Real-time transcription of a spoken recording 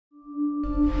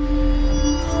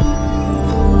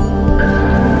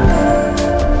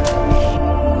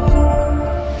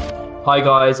Hi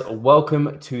guys,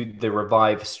 welcome to the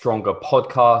Revive Stronger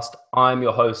podcast. I'm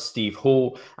your host Steve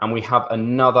Hall, and we have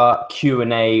another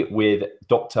Q&A with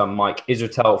Dr. Mike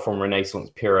Israetel from Renaissance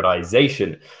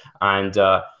Periodization. And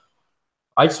I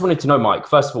just wanted to know, Mike,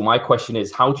 first of all, my question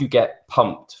is, how do you get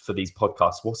pumped for these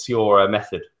podcasts? What's your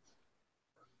method?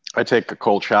 I take a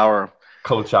cold shower.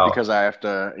 Cold shower. Because I have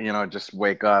to, just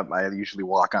wake up. I usually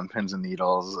walk on pins and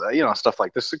needles, stuff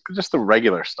like this, just the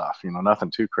regular stuff,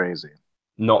 nothing too crazy.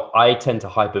 I tend to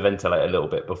hyperventilate a little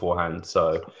bit beforehand,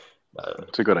 so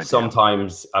it's a good idea.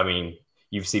 Sometimes,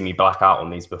 you've seen me black out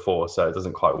on these before, so it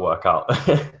doesn't quite work out.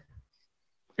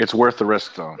 It's worth the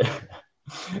risk, though.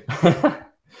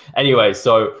 Anyway,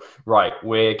 so right,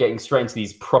 we're getting straight into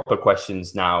these proper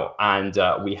questions now, and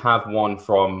we have one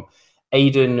from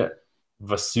Aidan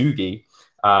Vasugi,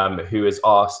 who has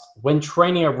asked, when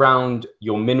training around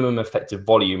your minimum effective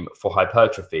volume for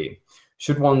hypertrophy,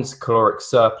 should one's caloric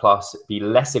surplus be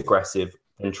less aggressive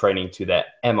than training to their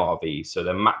MRV, so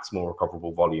their maximal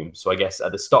recoverable volume? So I guess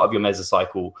at the start of your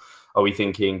mesocycle, are we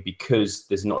thinking because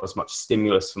there's not as much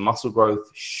stimulus for muscle growth,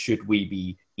 should we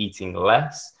be eating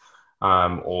less?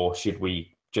 Or should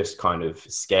we just kind of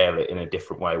scale it in a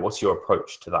different way? What's your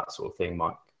approach to that sort of thing,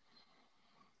 Mike?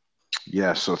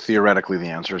 Yeah, so theoretically, the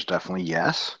answer is definitely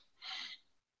yes.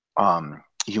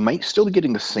 You might still be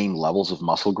getting the same levels of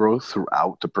muscle growth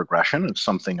throughout the progression. It's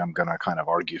something I'm going to kind of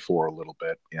argue for a little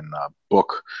bit in a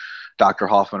book Dr.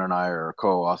 Hoffman and I are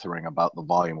co-authoring about the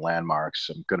volume landmarks.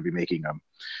 I'm going to be making an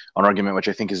argument which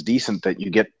I think is decent, that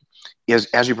you get,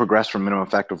 as you progress from minimum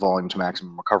effective volume to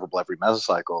maximum recoverable every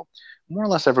mesocycle, more or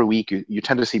less every week, you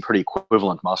tend to see pretty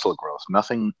equivalent muscle growth.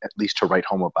 Nothing, at least to write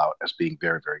home about, as being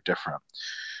very, very different.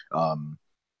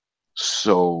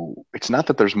 So it's not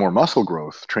that there's more muscle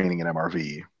growth training in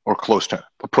MRV or close to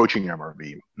approaching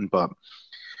MRV, but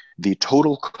the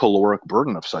total caloric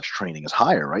burden of such training is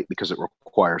higher, right? Because it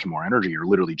requires more energy. You're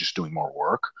literally just doing more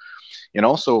work. And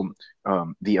also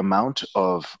the amount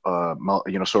of,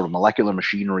 sort of molecular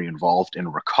machinery involved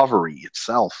in recovery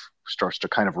itself starts to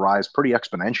kind of rise pretty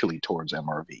exponentially towards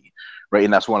MRV, right?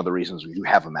 And that's one of the reasons we do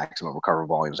have a maximum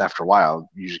recoverable volumes. After a while,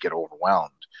 you just get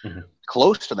overwhelmed. Mm-hmm.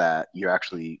 Close to that, you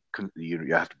actually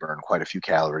you have to burn quite a few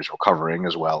calories recovering,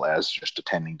 as well as just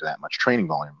attending to that much training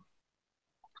volume.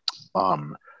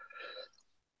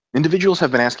 Individuals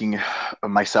have been asking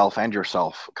myself and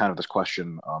yourself kind of this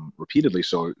question repeatedly,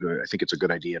 so I think it's a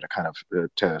good idea to kind of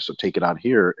take it on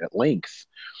here at length.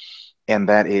 And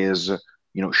that is,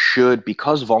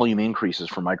 because volume increases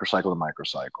from microcycle to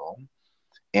microcycle,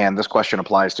 and this question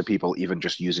applies to people even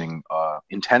just using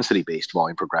intensity-based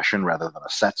volume progression rather than a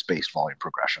sets-based volume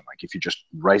progression. Like if you're just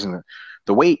raising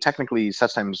the weight, technically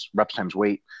sets times reps times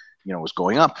weight, is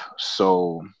going up.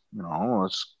 So,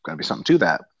 it's got to be something to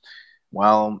that.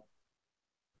 Well,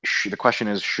 the question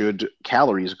is, should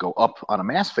calories go up on a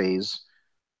mass phase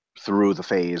through the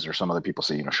phase, or some other people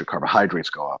say, should carbohydrates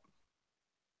go up?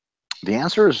 The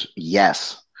answer is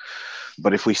yes.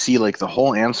 But if we see like the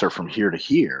whole answer from here to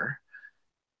here,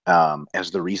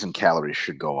 as the reason calories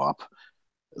should go up,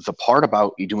 the part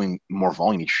about you doing more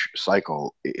volume each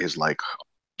cycle is like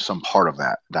some part of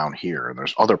that down here. And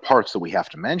there's other parts that we have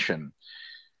to mention.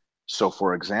 So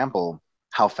for example,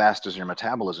 how fast is your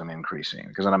metabolism increasing?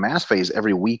 Because in a mass phase,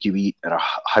 every week you eat at a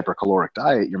hypercaloric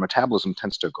diet, your metabolism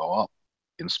tends to go up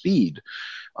in speed,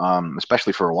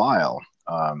 especially for a while.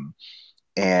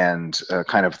 And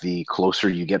kind of the closer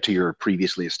you get to your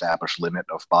previously established limit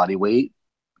of body weight,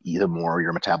 the more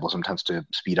your metabolism tends to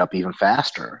speed up even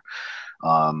faster.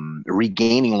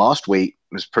 Regaining lost weight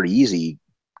is pretty easy.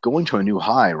 Going to a new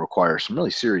high requires some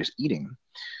really serious eating,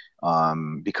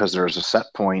 because there's a set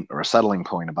point or a settling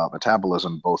point about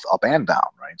metabolism, both up and down,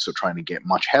 right? So trying to get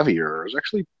much heavier is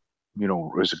actually,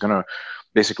 is going to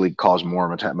basically cause more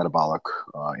metabolic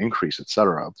increase,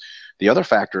 etc. The other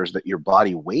factor is that your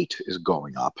body weight is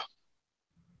going up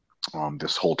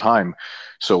this whole time.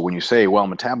 So when you say, well,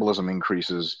 metabolism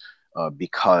increases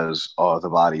because the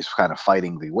body's kind of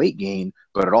fighting the weight gain,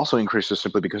 but it also increases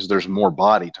simply because there's more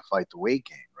body to fight the weight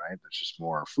gain, right? There's just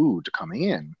more food coming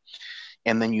in.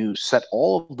 And then you set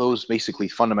all of those basically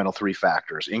fundamental three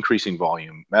factors: increasing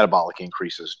volume, metabolic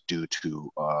increases due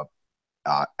to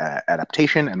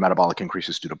adaptation, and metabolic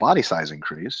increases due to body size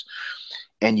increase.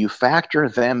 And you factor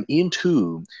them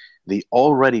into the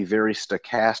already very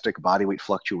stochastic body weight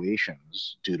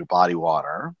fluctuations due to body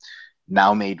water,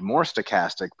 now made more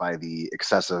stochastic by the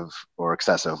excessive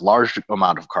large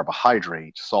amount of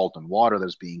carbohydrate, salt, and water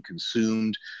that's being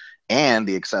consumed, and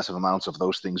the excessive amounts of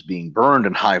those things being burned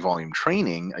in high volume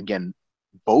training, again,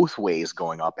 both ways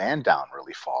going up and down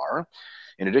really far.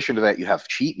 In addition to that, you have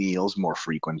cheat meals more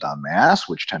frequent en masse,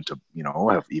 which tend to,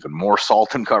 have even more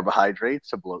salt and carbohydrates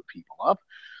to bloat people up.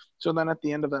 So then at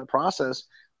the end of that process,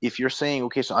 if you're saying,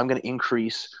 okay, so I'm going to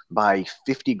increase by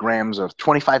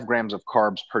 25 grams of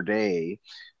carbs per day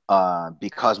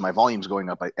because my volume's going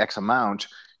up by X amount,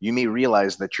 you may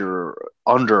realize that you're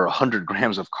under 100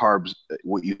 grams of carbs,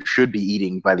 what you should be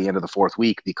eating by the end of the fourth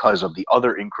week because of the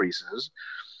other increases.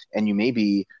 And you may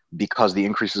be, because the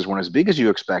increases weren't as big as you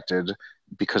expected,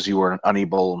 because you were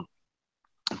unable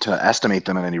to estimate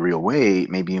them in any real way,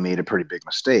 maybe you made a pretty big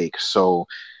mistake. So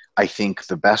I think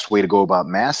the best way to go about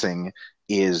massing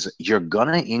is you're going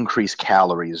to increase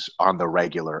calories on the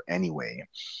regular anyway.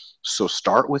 So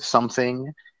start with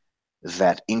something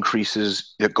that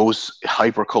increases, it goes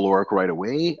hypercaloric right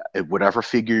away, at whatever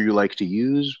figure you like to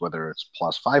use, whether it's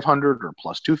plus 500 or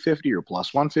plus 250 or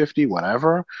plus 150,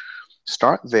 whatever.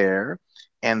 Start there.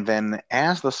 And then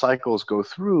as the cycles go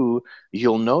through,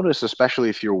 you'll notice, especially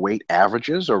if your weight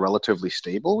averages are relatively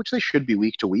stable, which they should be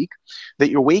week to week, that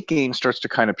your weight gain starts to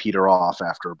kind of peter off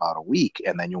after about a week.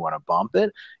 And then you want to bump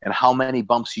it. And how many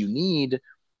bumps you need,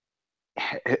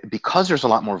 because there's a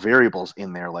lot more variables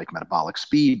in there, like metabolic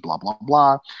speed, blah, blah,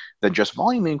 blah, than just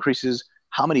volume increases.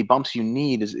 How many bumps you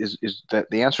need is that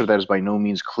the answer to that is by no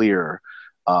means clear.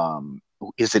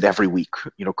 Is it every week?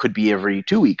 Could be every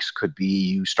 2 weeks. Could be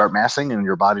you start massing and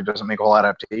your body doesn't make a whole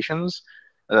adaptations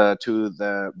to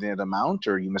the amount,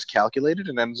 or you miscalculate it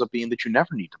and it ends up being that you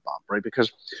never need to bump, right?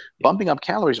 Because bumping up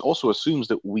calories also assumes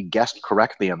that we guessed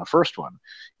correctly on the first one.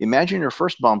 Imagine your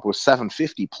first bump was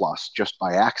 750 plus just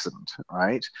by accident,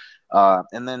 right?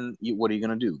 And then what are you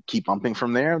going to do? Keep bumping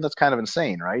from there? That's kind of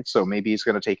insane, right? So maybe it's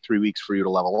going to take 3 weeks for you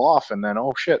to level off, and then,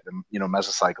 oh shit,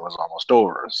 mesocycle is almost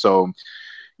over. So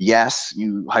yes,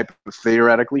 you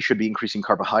theoretically should be increasing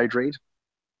carbohydrate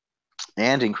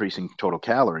and increasing total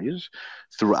calories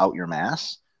throughout your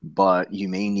mass, but you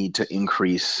may need to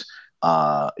increase,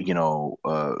 for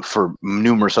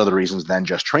numerous other reasons than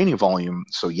just training volume.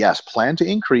 So yes, plan to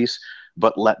increase,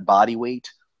 but let body weight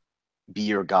be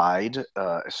your guide,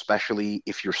 especially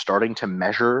if you're starting to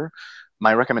measure.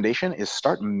 My recommendation is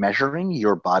start measuring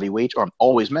your body weight, or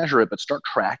always measure it, but start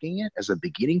tracking it as a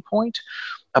beginning point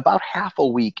about half a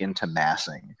week into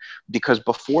massing. Because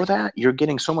before that, you're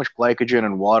getting so much glycogen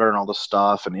and water and all this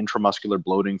stuff and intramuscular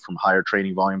bloating from higher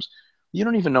training volumes. You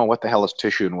don't even know what the hell is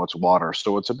tissue and what's water.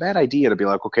 So it's a bad idea to be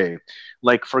like, okay,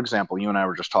 like for example, you and I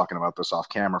were just talking about this off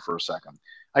camera for a second.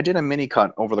 I did a mini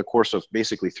cut over the course of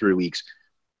basically 3 weeks.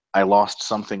 I lost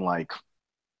something like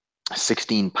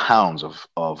 16 pounds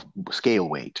of scale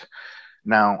weight.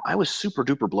 Now, I was super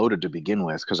duper bloated to begin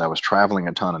with because I was traveling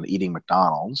a ton and eating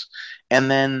McDonald's.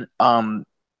 And then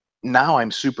now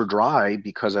I'm super dry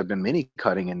because I've been mini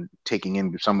cutting and taking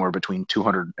in somewhere between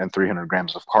 200 and 300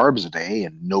 grams of carbs a day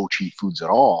and no cheat foods at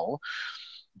all,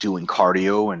 doing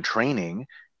cardio and training.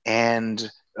 And,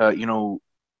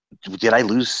 did I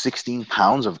lose 16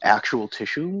 pounds of actual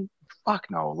tissue?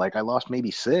 Fuck no. Like I lost maybe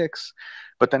 6,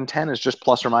 but then 10 is just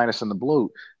plus or minus in the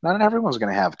bloat. Not everyone's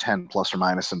going to have 10 plus or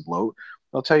minus in bloat.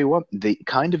 I'll tell you what, the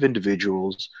kind of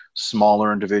individuals,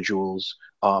 smaller individuals,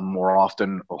 more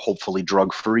often, hopefully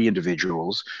drug-free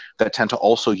individuals that tend to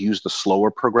also use the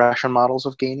slower progression models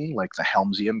of gaining, like the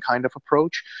Helmsian kind of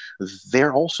approach,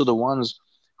 they're also the ones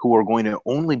who are going to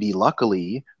only be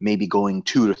luckily maybe going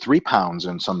 2 to 3 pounds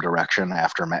in some direction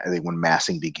after when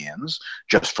massing begins,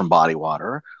 just from body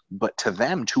water. But to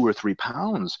them, 2 or 3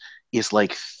 pounds is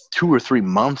like 2 or 3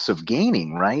 months of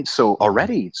gaining, right? So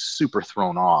already it's super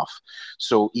thrown off.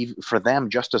 So even for them,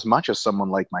 just as much as someone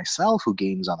like myself who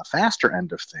gains on the faster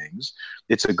end of things,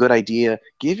 it's a good idea.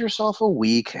 Give yourself a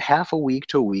week, half a week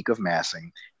to a week of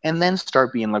massing, and then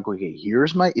start being like, okay,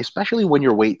 here's my, especially when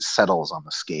your weight settles on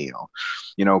the scale,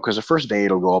 because the first day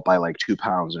it'll go up by like 2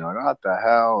 pounds. And you're like, what the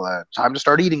hell? Time to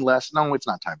start eating less. No, it's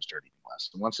not time to start eating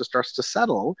less. And once it starts to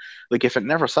settle, like if it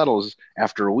never settles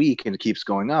after a week and it keeps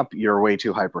going up, you're way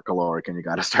too hypercaloric and you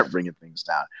got to start bringing things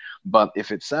down. But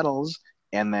if it settles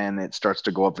and then it starts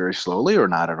to go up very slowly or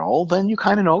not at all, then you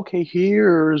kind of know, okay,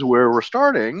 here's where we're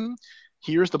starting.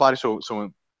 Here's the body. So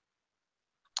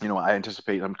I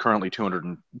anticipate I'm currently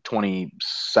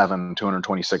 227,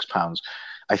 226 pounds.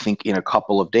 I think in a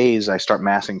couple of days, I start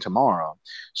massing tomorrow.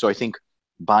 So I think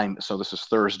so this is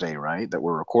Thursday, right? That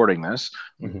we're recording this.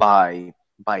 Mm-hmm. By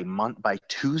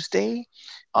Tuesday,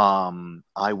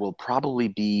 I will probably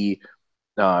be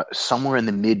somewhere in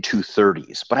the mid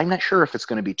 230s, but I'm not sure if it's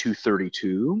going to be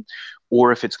 232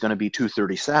 or if it's going to be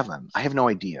 237. I have no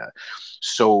idea.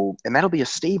 So, and that'll be a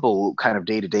stable kind of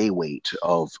day-to-day weight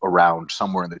of around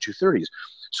somewhere in the 230s.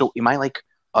 So am I like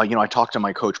I talked to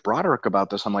my coach Broderick about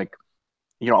this. I'm like,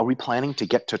 are we planning to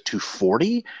get to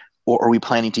 240 or are we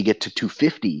planning to get to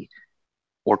 250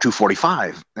 or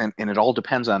 245? And it all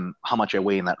depends on how much I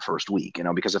weigh in that first week,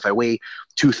 because if I weigh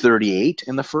 238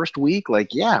 in the first week, like,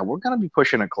 yeah, we're going to be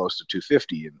pushing it close to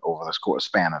 250 over the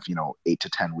span of, 8 to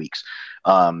 10 weeks.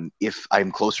 If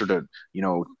I'm closer to,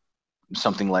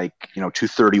 something like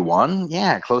 231,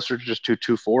 yeah, closer to just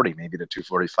 240, maybe to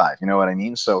 245, you know what I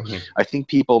mean? So Mhm. I think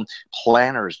people,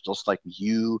 planners just like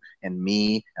you and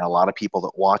me and a lot of people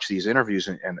that watch these interviews,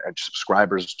 and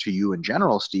subscribers to you in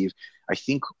general, Steve, I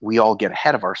think we all get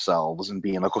ahead of ourselves and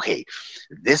being like, okay,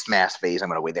 this mass phase I'm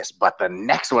going to weigh this, but the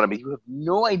next one, I mean, you have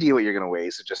no idea what you're going to weigh.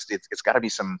 So just it's got to be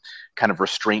some kind of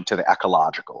restraint to the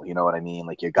ecological, you know what I mean?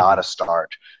 Like, you got to Mhm.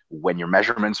 start when your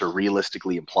measurements are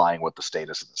realistically implying what the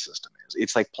status of the system is.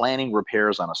 It's like planning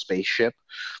repairs on a spaceship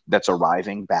that's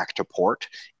arriving back to port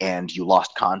and you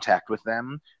lost contact with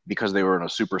them because they were in a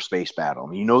super space battle. I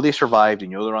mean, they survived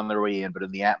and they're on their way in, but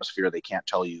in the atmosphere, they can't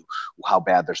tell you how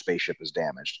bad their spaceship is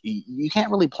damaged. You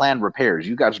can't really plan repairs.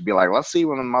 You guys would be like, let's see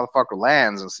when the motherfucker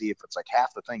lands and see if it's like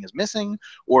half the thing is missing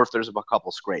or if there's a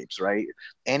couple scrapes, right?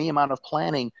 Any amount of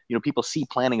planning, people see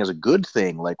planning as a good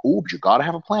thing. Like, oh, but you got to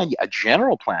have a plan, a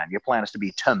general plan. Your plan is to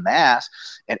be to mass,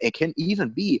 and it can even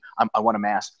be, I want to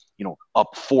mass,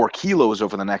 up 4 kilos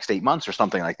over the next 8 months or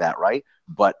something like that, right?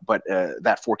 But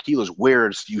that 4 kilos,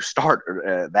 where you start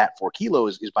that 4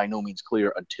 kilos is by no means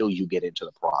clear until you get into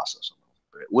the process.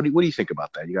 What do you think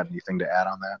about that? You got anything to add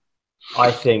on that?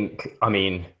 I think, I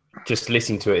mean, just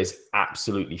listening to it is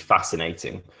absolutely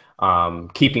fascinating.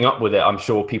 Keeping up with it, I'm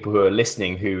sure people who are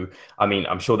listening, I mean,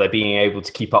 I'm sure they're being able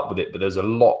to keep up with it, but there's a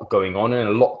lot going on and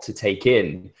a lot to take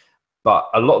in. But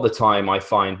a lot of the time, I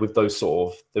find with those,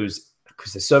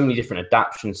 because there's so many different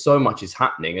adaptations, so much is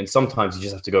happening, and sometimes you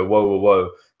just have to go, whoa, whoa, whoa,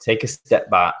 take a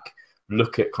step back,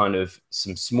 look at kind of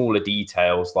some smaller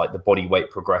details like the body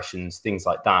weight progressions, things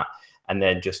like that, and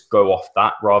then just go off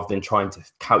that rather than trying to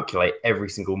calculate every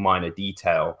single minor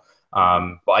detail.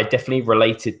 But I definitely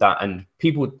related that, and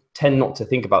people tend not to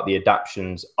think about the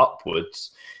adaptations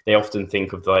upwards. They often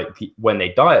think of like when they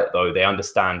diet, though, they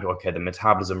understand, okay, the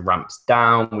metabolism ramps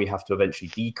down. We have to eventually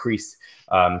decrease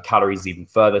calories even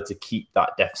further to keep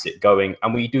that deficit going.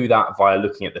 And we do that via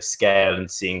looking at the scale and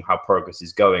seeing how progress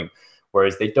is going.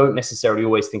 Whereas they don't necessarily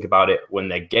always think about it when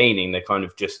they're gaining. They kind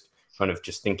of just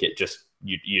think it just,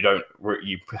 you don't,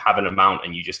 you have an amount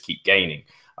and you just keep gaining.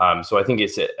 So I think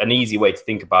it's an easy way to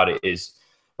think about it is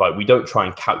like, we don't try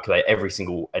and calculate every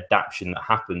single adaptation that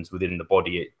happens within the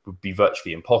body. It would be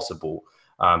virtually impossible.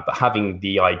 But having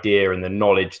the idea and the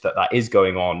knowledge that that is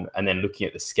going on, and then looking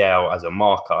at the scale as a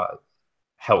marker,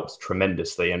 helps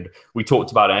tremendously. And we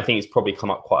talked about it. I think it's probably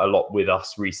come up quite a lot with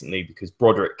us recently because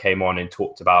Broderick came on and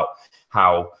talked about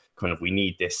how kind of we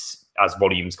need this as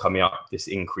volumes coming up, this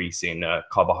increase in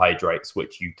carbohydrates,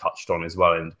 which you touched on as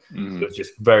well. And it was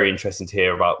just very interesting to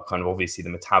hear about kind of, obviously the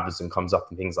metabolism comes up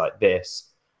and things like this.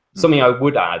 Something I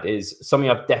would add is something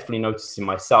I've definitely noticed in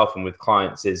myself and with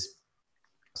clients is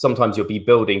sometimes you'll be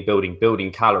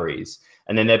building calories.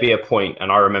 And then there'll be a point, and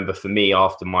I remember for me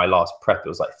after my last prep, it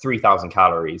was like 3,000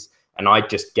 calories, and I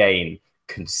just gain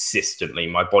consistently.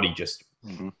 My body just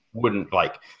wouldn't,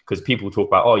 like, because people talk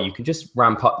about, oh, you can just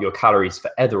ramp up your calories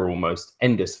forever almost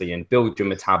endlessly and build your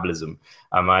metabolism.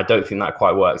 I don't think that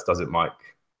quite works, does it, Mike?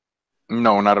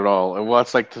 No, not at all. Well,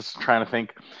 it's like just trying to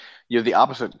think. The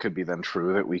opposite could be then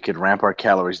true, that we could ramp our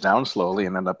calories down slowly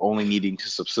and end up only needing to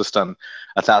subsist on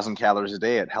 1,000 calories a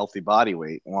day at healthy body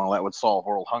weight. Well, that would solve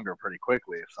world hunger pretty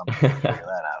quickly if somebody could figure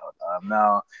that out.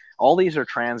 Now, all these are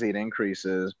transient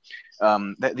increases.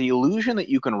 The illusion that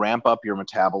you can ramp up your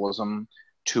metabolism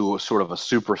to a sort of a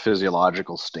super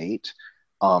physiological state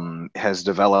has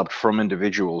developed from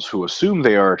individuals who assume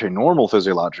they are at a normal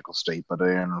physiological state, but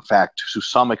are in fact to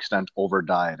some extent over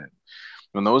dieted.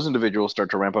 When those individuals start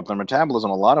to ramp up their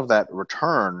metabolism, a lot of that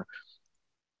return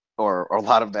or a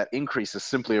lot of that increase is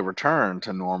simply a return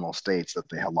to normal states that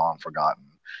they had long forgotten.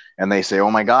 And they say,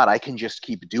 oh my God, I can just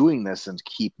keep doing this and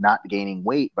keep not gaining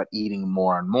weight, but eating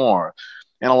more and more.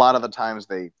 And a lot of the times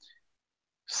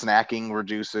snacking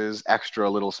reduces, extra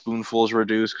little spoonfuls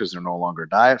reduce because they're no longer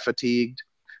diet fatigued.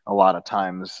 A lot of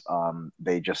times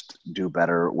they just do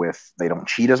better they don't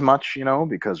cheat as much,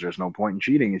 because there's no point in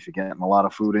cheating if you're getting a lot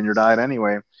of food in your diet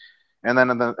anyway. And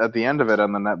then at the end of it,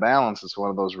 on the net balance, it's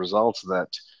one of those results that,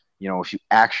 if you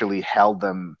actually held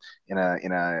them in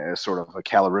a sort of a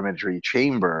calorimetry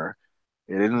chamber,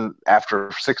 it didn't,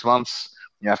 after 6 months,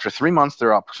 after 3 months,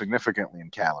 they're up significantly in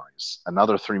calories.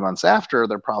 Another 3 months after,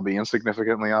 they're probably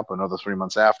insignificantly up. Another 3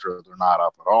 months after, they're not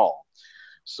up at all.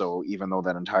 So even though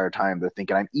that entire time they're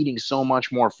thinking, I'm eating so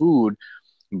much more food,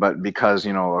 But because,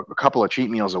 a couple of cheat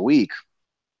meals a week,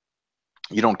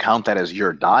 you don't count that as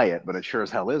your diet, but it sure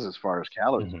as hell is as far as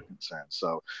calories are Hmm. concerned.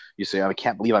 So you say, I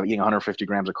can't believe I'm eating 150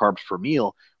 grams of carbs per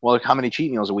meal. Well, like, how many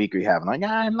cheat meals a week are you having? Like,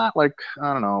 I'm not like,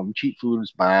 I don't know, cheat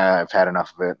foods, I've had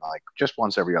enough of it, like just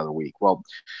once every other week. Well,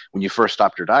 when you first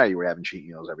stopped your diet, you were having cheat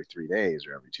meals every 3 days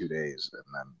or every 2 days. And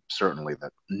then certainly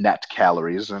the net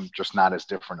calories and just not as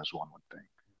different as one would think.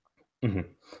 Hmm.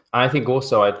 I think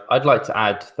also I'd like to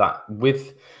add that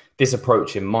with this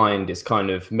approach in mind is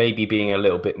kind of maybe being a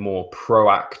little bit more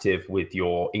proactive with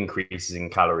your increases in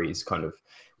calories, kind of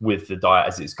with the diet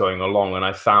as it's going along. And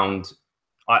I found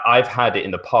I've had it in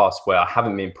the past where I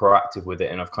haven't been proactive with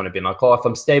it, and I've kind of been like, oh, if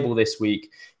I'm stable this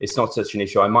week, it's not such an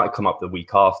issue. I might come up the week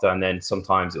after, and then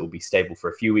sometimes it will be stable for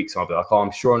a few weeks. And I'll be like, oh,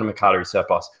 I'm sure I'm a calorie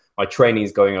surplus. My training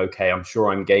is going okay. I'm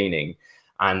sure I'm gaining.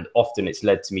 And often it's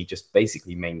led to me just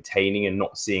basically maintaining and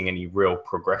not seeing any real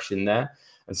progression there.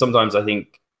 And sometimes I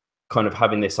think kind of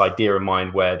having this idea in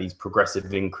mind where these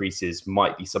progressive increases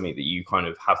might be something that you kind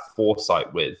of have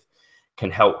foresight with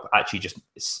can help actually just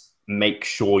make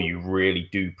sure you really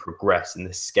do progress and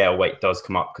the scale weight does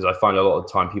come up. Because I find a lot of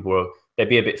the time people are, they'd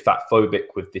be a bit fat phobic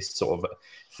with this sort of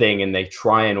thing, and they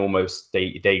try and almost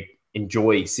they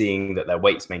enjoy seeing that their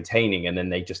weight's maintaining, and then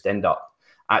they just end up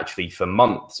actually for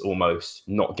months almost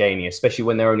not gaining, especially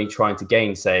when they're only trying to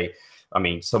gain, say, I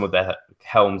mean, some of their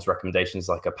Helms recommendations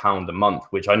like a pound a month,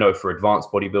 which I know for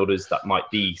advanced bodybuilders that might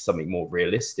be something more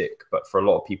realistic, but for a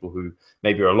lot of people who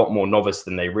maybe are a lot more novice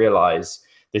than they realize,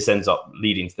 this ends up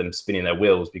leading to them spinning their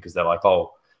wheels because they're like,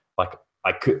 oh, like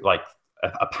I could like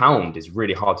a pound is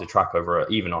really hard to track over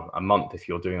even on a month if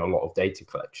you're doing a lot of data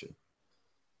collection.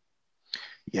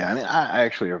 Yeah, I mean, I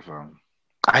actually have,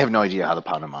 I have no idea how the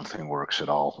pound a month thing works at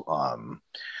all.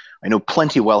 I know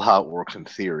plenty well how it works in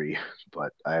theory,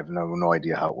 but I have no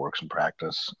idea how it works in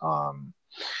practice.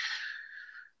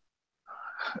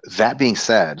 That being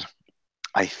said,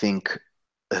 I think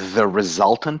the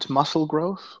resultant muscle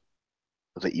growth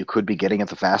that you could be getting at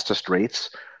the fastest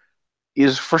rates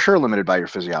is for sure limited by your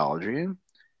physiology.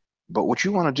 But what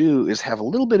you want to do is have a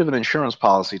little bit of an insurance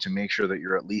policy to make sure that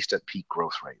you're at least at peak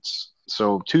growth rates.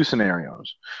 So, two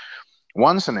scenarios.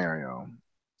 One scenario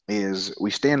is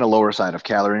we stay on the lower side of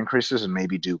calorie increases and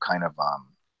maybe do kind of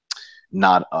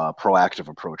not a proactive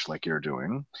approach like you're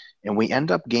doing. And we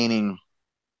end up gaining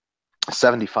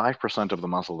 75% of the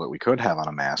muscle that we could have on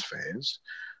a mass phase,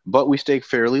 but we stay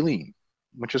fairly lean,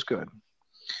 which is good.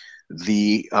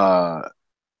 The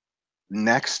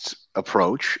next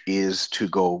approach is to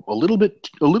go a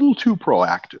little too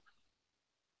proactive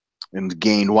and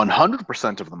gain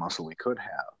 100% of the muscle we could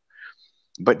have,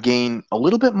 but gain a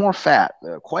little bit more fat,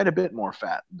 quite a bit more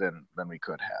fat than we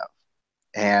could have.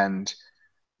 And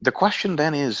the question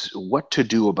then is what to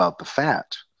do about the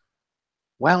fat.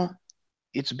 Well,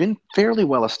 it's been fairly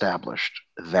well established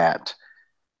that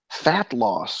fat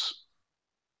loss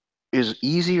is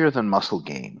easier than muscle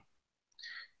gain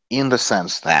in the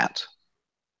sense that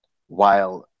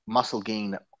while muscle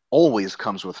gain always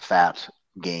comes with fat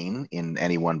gain in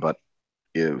anyone but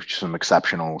some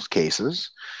exceptional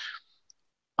cases,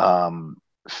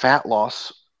 fat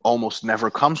loss almost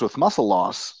never comes with muscle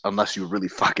loss unless you really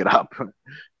fuck it up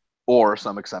or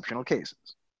some exceptional cases.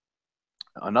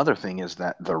 Another thing is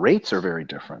that the rates are very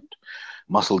different.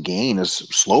 Muscle gain is a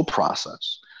slow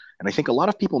process. And I think a lot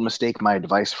of people mistake my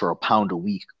advice for a pound a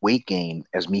week weight gain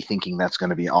as me thinking that's going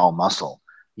to be all muscle.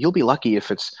 You'll be lucky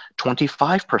if it's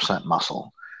 25%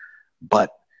 muscle.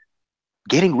 But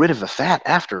getting rid of the fat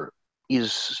after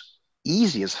is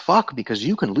easy as fuck because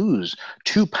you can lose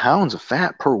 2 pounds of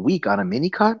fat per week on a mini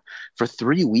cut for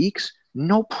 3 weeks.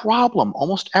 No problem.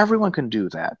 Almost everyone can do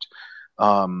that.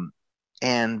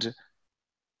 And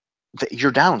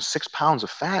you're down 6 pounds of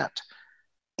fat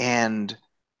and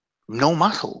no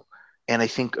muscle. And I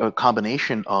think a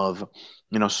combination of,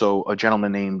 so a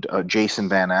gentleman named Jason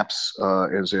Van Epps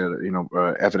is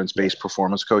evidence-based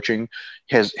performance coaching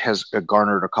has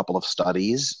garnered a couple of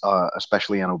studies,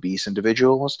 especially on obese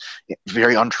individuals,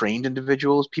 very untrained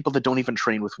individuals, people that don't even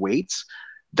train with weights,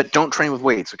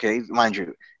 okay, mind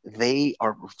you, they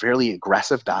are fairly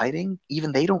aggressive dieting.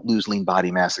 Even they don't lose lean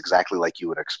body mass exactly like you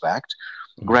would expect.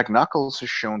 Greg Nuckols has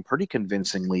shown pretty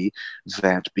convincingly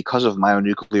that because of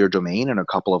myonuclear domain and a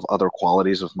couple of other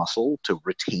qualities of muscle to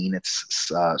retain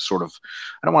its sort of,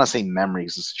 I don't want to say memory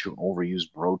because it's an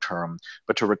overused bro term,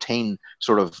 but to retain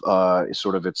sort of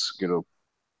its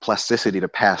plasticity to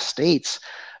past states,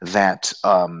 that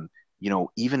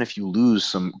even if you lose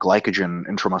some glycogen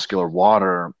intramuscular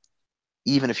water,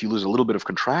 even if you lose a little bit of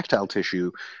contractile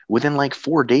tissue, within like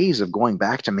 4 days of going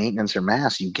back to maintenance or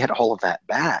mass, you get all of that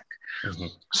back. Mm-hmm.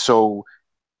 So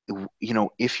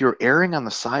if you're erring on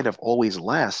the side of always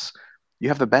less, you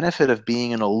have the benefit of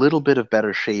being in a little bit of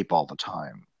better shape all the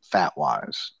time, fat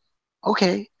wise.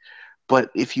 Okay. But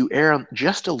if you err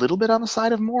just a little bit on the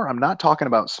side of more, I'm not talking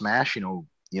about smash, an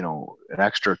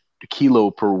extra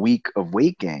kilo per week of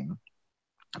weight gain,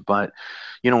 but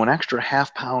an extra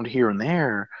half pound here and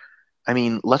there. I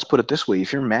mean, let's put it this way.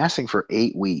 If you're massing for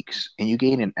 8 weeks and you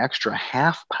gain an extra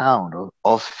half pound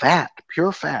of fat,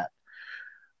 pure fat,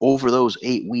 over those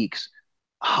 8 weeks,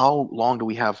 how long do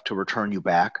we have to return you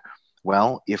back?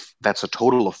 Well, if that's a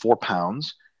total of 4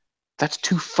 pounds, that's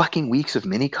 2 fucking weeks of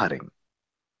mini cutting.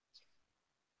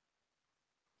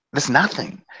 That's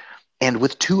nothing. And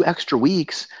with 2 extra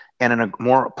weeks and in a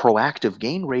more proactive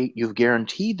gain rate, you've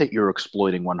guaranteed that you're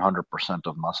exploiting 100%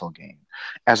 of muscle gain,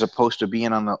 as opposed to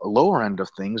being on the lower end of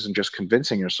things and just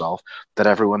convincing yourself that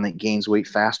everyone that gains weight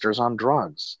faster is on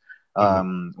drugs,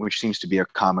 which seems to be a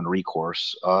common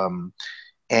recourse.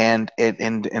 And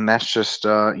that's just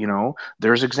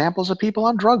there's examples of people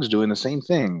on drugs doing the same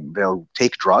thing. They'll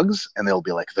take drugs and they'll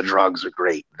be like, the drugs are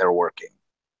great, they're working,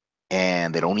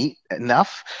 and they don't eat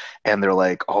enough, and they're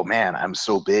like, oh man, I'm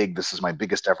so big, this is my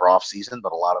biggest ever off season,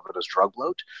 but a lot of it is drug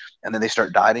bloat. And then they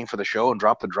start dieting for the show and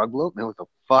drop the drug bloat, and they look the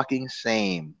fucking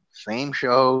same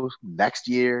show next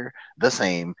year, the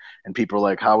same. And people are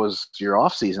like, how was your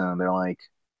off season? And they're like,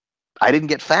 I didn't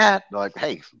get fat. They're like,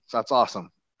 hey, that's awesome,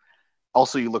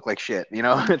 also you look like shit.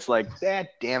 It's like,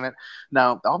 damn it.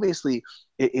 Now obviously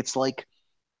it's like,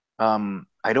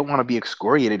 I don't want to be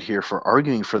excoriated here for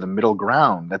arguing for the middle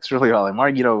ground. That's really all I'm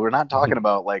arguing. We're not talking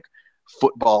about like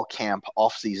football camp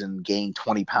off season gain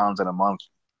 20 pounds in a month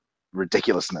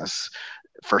ridiculousness,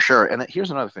 for sure. And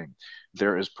here's another thing.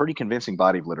 There is pretty convincing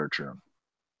body literature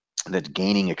that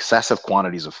gaining excessive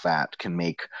quantities of fat can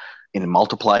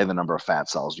multiply the number of fat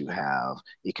cells you have.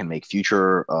 It can make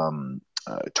future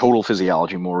total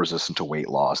physiology more resistant to weight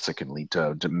loss. That can lead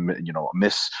to a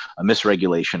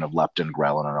misregulation of leptin,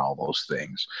 ghrelin, and all those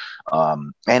things.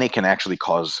 And it can actually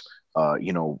cause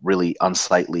really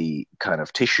unsightly kind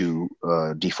of tissue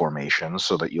deformation,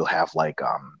 so that you'll have like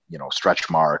stretch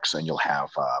marks, and you'll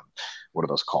have what are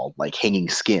those called, like hanging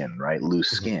skin, right? Loose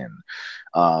skin.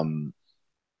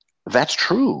 That's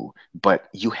true, but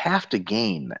you have to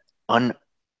gain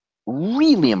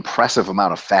really impressive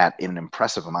amount of fat in an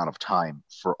impressive amount of time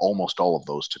for almost all of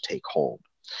those to take hold.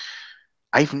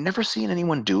 I've never seen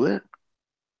anyone do it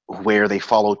where they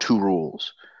follow two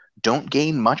rules. Don't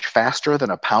gain much faster than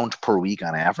a pound per week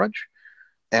on average.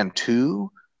 And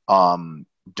two, don't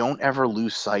ever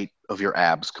lose sight of your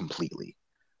abs completely.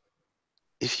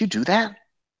 If you do that,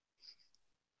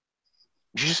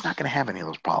 you're just not going to have any of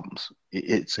those problems.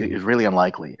 It's really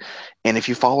unlikely. And if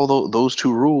you follow those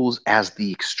two rules as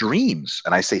the extremes,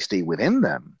 and I say stay within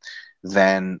them,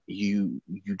 then you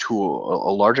to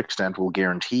a large extent will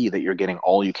guarantee that you're getting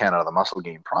all you can out of the muscle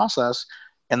gain process.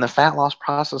 And the fat loss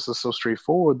process is so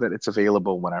straightforward that it's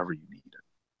available whenever you need it.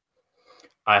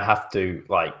 I have to,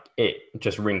 it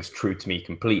just rings true to me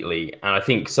completely. And I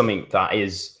think something that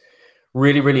is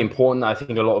really, really important that I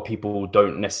think a lot of people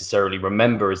don't necessarily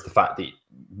remember is the fact that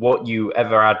what you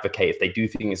ever advocate, if they do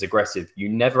things aggressive, you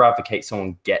never advocate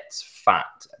someone gets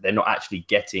fat. They're not actually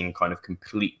getting kind of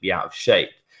completely out of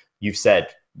shape. You've said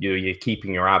you're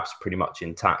keeping your abs pretty much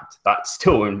intact. That's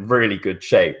still in really good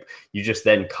shape. You just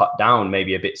then cut down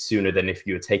maybe a bit sooner than if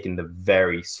you were taking the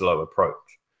very slow approach.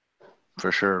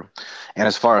 For sure. And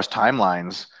as far as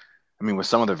timelines, I mean, with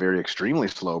some of the very extremely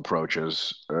slow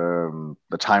approaches, the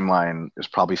timeline is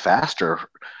probably faster.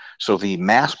 So the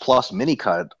mass plus mini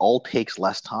cut all takes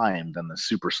less time than the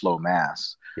super slow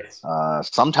mass. Yes.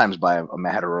 Sometimes by a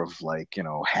matter of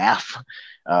half.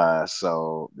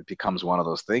 So it becomes one of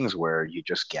those things where you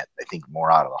just get, I think,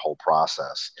 more out of the whole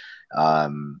process. I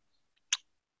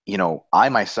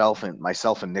myself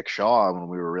and Nick Shaw, when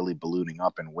we were really ballooning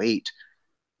up in weight,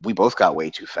 we both got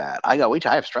way too fat. I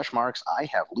have stretch marks. I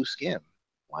have loose skin.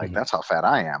 That's how fat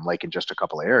I am, in just a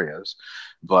couple of areas.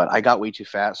 But I got way too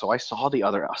fat. So I saw the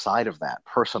other side of that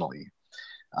personally.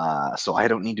 So I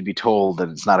don't need to be told that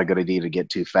it's not a good idea to get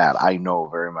too fat. I know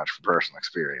very much from personal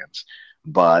experience.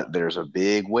 But there's a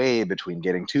big way between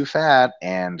getting too fat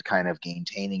and kind of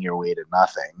maintaining your weight at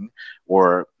nothing,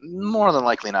 or more than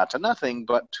likely not to nothing,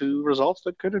 but to results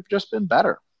that could have just been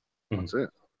better. That's it.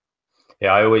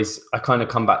 Yeah, I kind of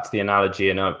come back to the analogy,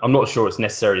 and I'm not sure it's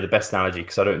necessarily the best analogy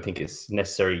because I don't think it's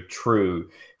necessarily true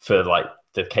for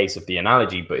the case of the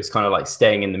analogy, but it's kind of like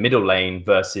staying in the middle lane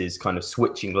versus kind of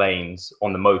switching lanes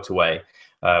on the motorway.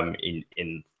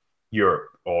 In Europe,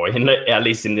 or at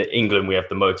least in England, we have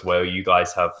the motorway, or you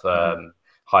guys have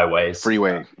highways.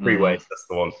 Freeway. Freeways, that's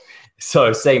the one.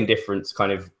 So same difference,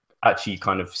 kind of actually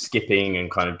kind of skipping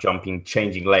and kind of jumping,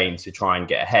 changing lanes to try and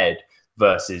get ahead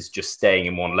versus just staying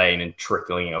in one lane and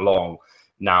trickling along.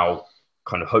 Now,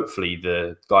 kind of hopefully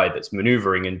the guy that's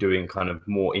maneuvering and doing kind of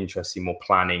more interesting, more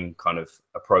planning kind of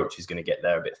approach is going to get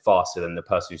there a bit faster than the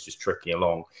person who's just trickling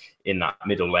along in that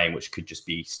middle lane, which could just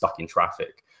be stuck in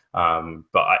traffic.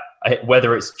 But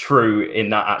whether it's true in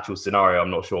that actual scenario,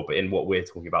 I'm not sure. But in what we're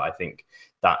talking about, I think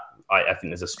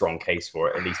there's a strong case for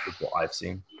it, at least with what I've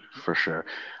seen. For sure.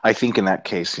 I think in that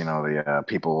case, the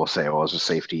people will say, well, it's a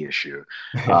safety issue.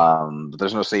 But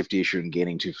there's no safety issue in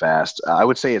gaining too fast. I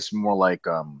would say it's more like,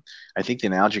 I think the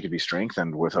analogy could be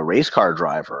strengthened with a race car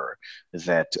driver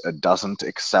that doesn't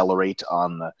accelerate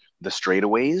on the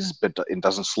straightaways, but it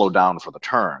doesn't slow down for the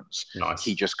turns. Nice.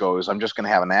 He just goes, I'm just going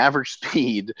to have an average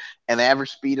speed, and the average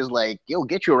speed is like, it'll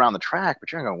get you around the track,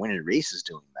 but you're not going to win any races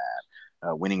doing that.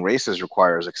 Winning races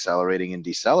requires accelerating and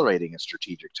decelerating at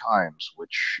strategic times,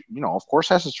 which, of course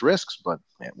has its risks, but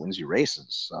it wins you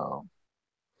races. So,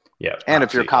 yeah. And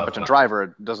if you're a competent driver,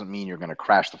 it doesn't mean you're going to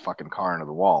crash the fucking car into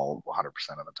the wall 100%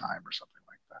 of the time or something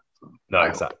like that. So, no,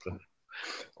 exactly.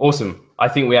 Awesome. I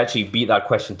think we actually beat that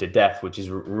question to death, which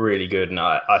is really good. And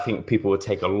I think people will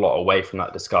take a lot away from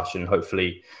that discussion.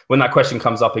 Hopefully, when that question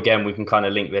comes up again, we can kind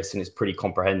of link this, and it's pretty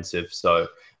comprehensive. So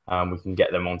we can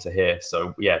get them onto here.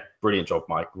 So yeah, brilliant job,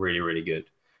 Mike. Really, really good.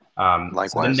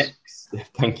 Likewise. So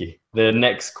thank you. The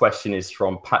next question is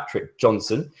from Patrick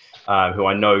Johnson, who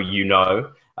I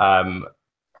know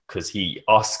because he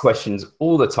asks questions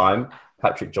all the time.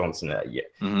 Patrick Johnson,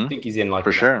 I think he's in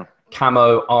for sure.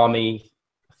 Camo Army.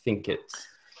 I think it's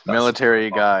military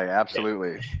guy.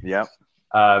 Absolutely. Yep.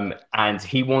 And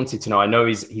he wanted to know. I know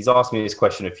he's asked me this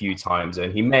question a few times,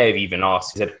 and he may have even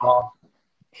asked. He said,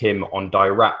 him on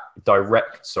direct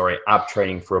ab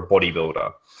training for a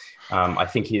bodybuilder. I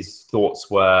think his thoughts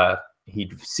were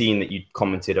he'd seen that you'd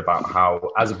commented about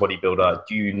how as a bodybuilder,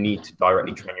 do you need to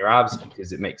directly train your abs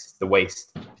because it makes the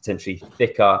waist potentially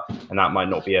thicker and that might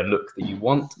not be a look that you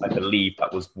want. I believe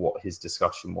that was what his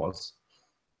discussion was.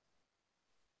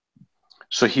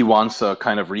 So he wants a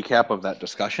kind of recap of that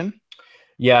discussion?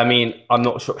 Yeah, I mean, I'm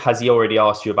not sure. Has he already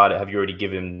asked you about it? Have you already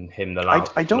given him the lowdown?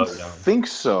 I don't think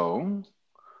so.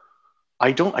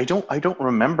 I don't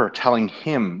remember telling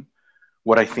him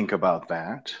what I think about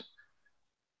that.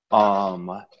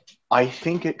 I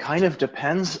think it kind of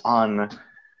depends on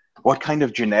what kind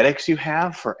of genetics you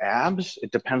have for abs.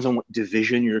 It depends on what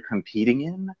division you're competing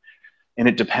in, and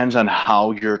it depends on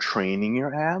how you're training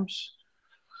your abs.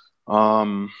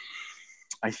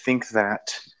 I think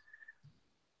that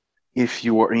if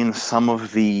you are in some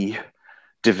of the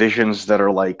divisions that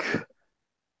are like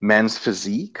men's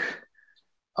physique,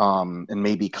 and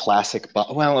maybe classic,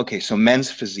 so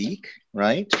men's physique,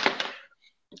 right?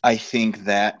 I think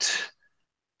that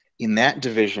in that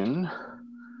division,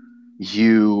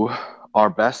 you are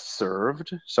best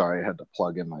served. Sorry, I had to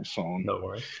plug in my phone. No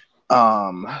worries.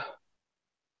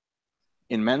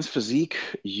 In men's physique,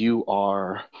 you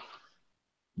are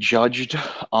judged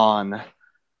on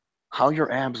how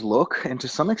your abs look and to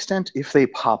some extent if they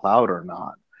pop out or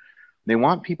not. They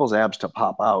want people's abs to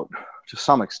pop out to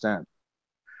some extent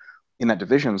in that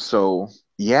division. So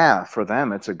yeah, for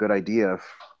them, it's a good idea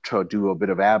to do a bit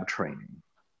of ab training.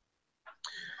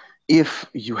 If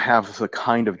you have the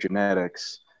kind of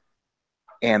genetics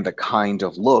and the kind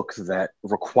of look that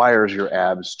requires your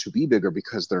abs to be bigger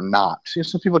because they're not. See,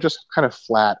 some people just kind of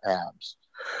flat abs.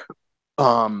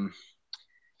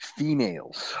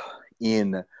 Females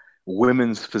in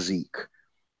women's physique,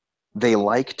 they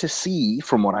like to see,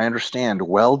 from what I understand,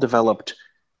 well-developed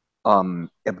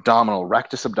abdominal,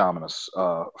 rectus abdominis,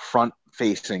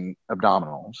 front-facing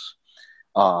abdominals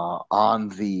on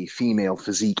the female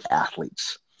physique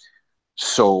athletes.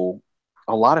 So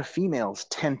a lot of females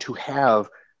tend to have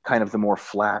kind of the more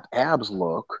flat abs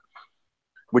look,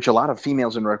 which a lot of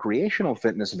females in recreational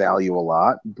fitness value a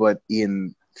lot, but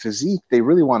in physique, they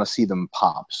really want to see them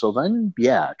pop. So then,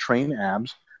 yeah, train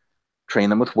abs, train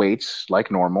them with weights like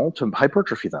normal to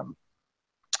hypertrophy them.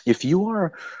 If you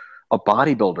are a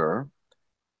bodybuilder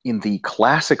in the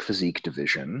classic physique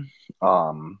division,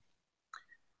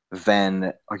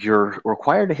 then you're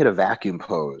required to hit a vacuum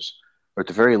pose, or at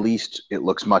the very least, it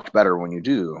looks much better when you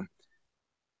do.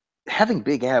 Having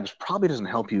big abs probably doesn't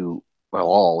help you at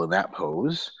all in that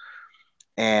pose,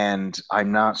 and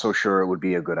I'm not so sure it would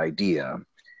be a good idea.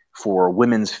 For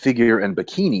women's figure and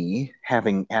bikini,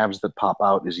 having abs that pop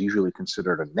out is usually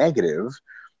considered a negative.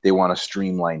 They want a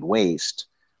streamlined waist.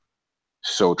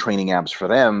 So training abs for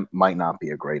them might not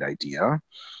be a great idea.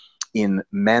 In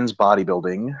men's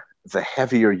bodybuilding, the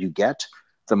heavier you get,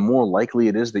 the more likely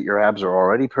it is that your abs are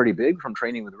already pretty big from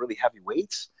training with really heavy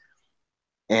weights.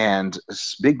 And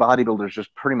big bodybuilders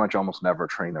just pretty much almost never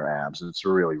train their abs. It's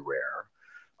really rare.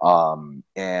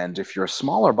 And if you're a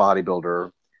smaller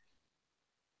bodybuilder,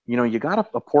 you got to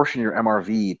apportion your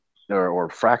MRV or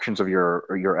fractions of your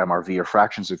MRV or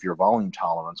fractions of your volume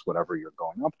tolerance, whatever you're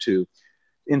going up to,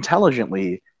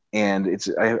 intelligently. And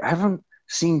I haven't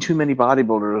seen too many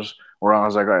bodybuilders where I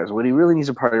was like, guys, what he really needs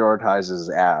to prioritize is his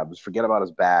abs. Forget about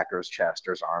his back or his chest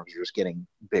or his arms. You're just getting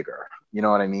bigger. You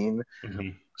know what I mean?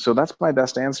 Mhm. So that's my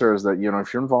best answer is that,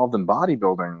 if you're involved in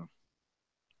bodybuilding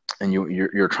and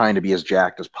you're trying to be as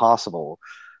jacked as possible,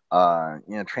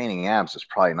 training abs is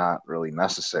probably not really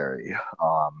necessary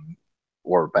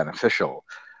or beneficial.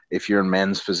 If you're in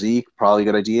men's physique, probably a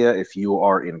good idea. If you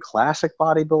are in classic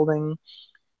bodybuilding,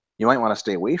 you might want to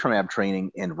stay away from ab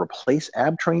training and replace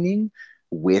ab training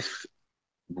with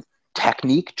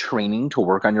technique training to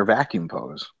work on your vacuum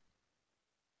pose.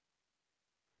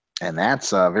 And that's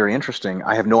very interesting.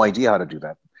 I have no idea how to do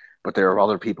that, but there are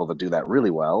other people that do that really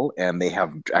well, and they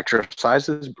have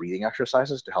exercises, breathing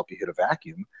exercises to help you hit a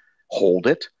vacuum, hold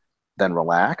it, then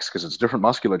relax, because it's different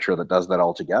musculature that does that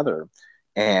all together,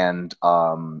 and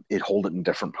it hold it in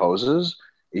different poses.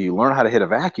 You learn how to hit a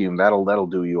vacuum, that'll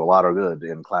do you a lot of good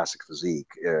in classic physique.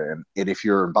 And if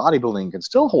you're in bodybuilding and can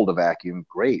still hold a vacuum,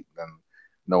 great. Then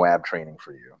no ab training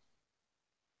for you.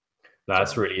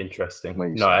 That's So, really interesting. what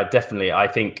do you No, say? I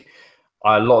think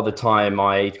a lot of the time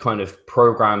I kind of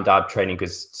programmed ab training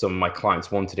because some of my clients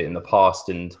wanted it in the past.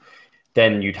 And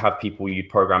then you'd have people, you'd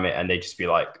program it and they'd just be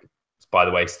like, by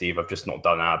the way, Steve, I've just not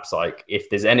done abs. Like, if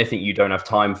there's anything you don't have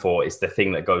time for, it's the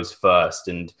thing that goes first.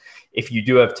 And if you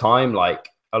do have time, like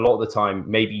a lot of the time,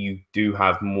 maybe you do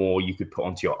have more you could put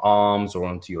onto your arms or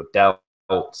onto your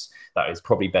delts that is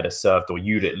probably better served, or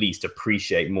you'd at least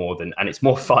appreciate more than, and it's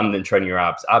more fun than training your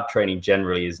abs. Ab training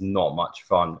generally is not much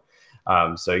fun.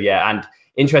 So yeah, and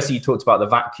interesting you talked about the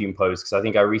vacuum pose, because I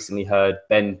think I recently heard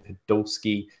Ben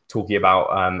Podolsky talking about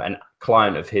an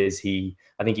client of his.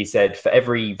 I think he said, for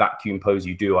every vacuum pose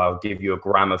you do, I'll give you a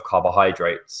gram of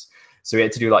carbohydrates. So we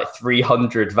had to do like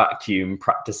 300 vacuum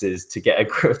practices to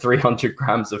get 300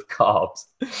 grams of carbs.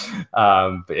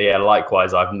 But yeah,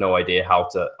 likewise, I have no idea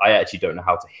I actually don't know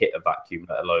how to hit a vacuum,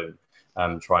 let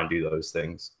alone try and do those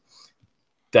things.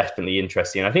 Definitely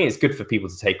interesting. And I think it's good for people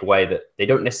to take away that they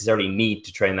don't necessarily need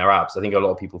to train their abs. I think a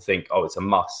lot of people think, oh, it's a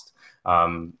must.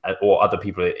 Or other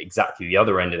people are exactly the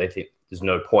other end, and they think there's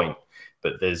no point.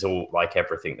 But there's like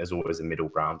everything, there's always a middle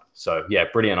ground. So yeah,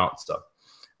 brilliant answer.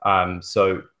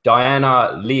 So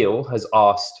Diana Leal has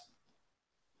asked,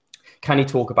 can you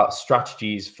talk about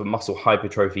strategies for muscle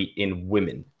hypertrophy in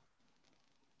women?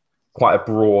 Quite a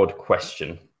broad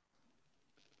question.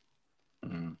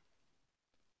 Mm.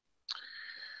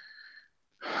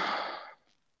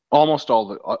 They're almost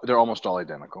all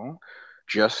identical.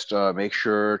 Just make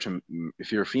sure to,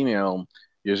 if you're a female,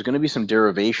 there's going to be some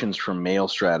derivations from male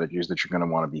strategies that you're going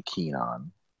to want to be keen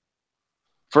on.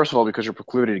 First of all, because your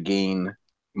proclivity to gain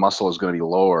muscle is going to be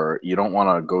lower, you don't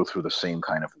want to go through the same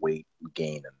kind of weight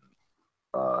gain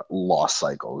and loss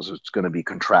cycles. It's going to be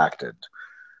contracted.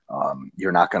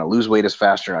 You're not going to lose weight as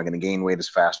fast. You're not going to gain weight as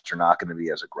fast. You're not going to be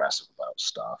as aggressive about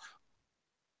stuff.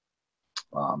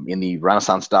 In the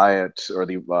Renaissance diet or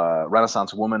the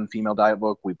Renaissance woman female diet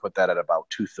book, we put that at about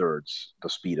 2/3 the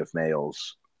speed of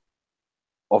males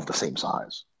of the same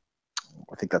size.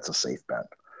 I think that's a safe bet.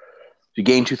 If you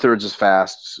gain 2/3 as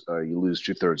fast, you lose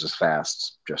 2/3 as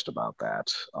fast, just about that.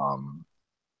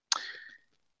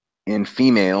 In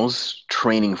females,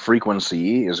 training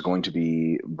frequency is going to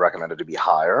be recommended to be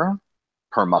higher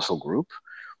per muscle group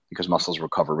because muscles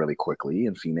recover really quickly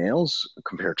in females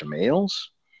compared to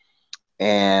males.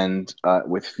 And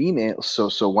with females,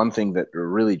 so one thing that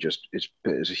really just is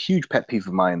a huge pet peeve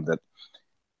of mine that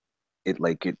it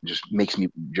just makes me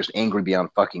just angry beyond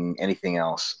fucking anything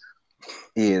else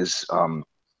is and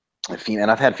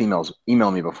I've had females email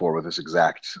me before with this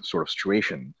exact sort of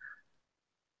situation.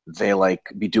 They like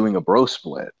be doing a bro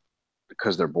split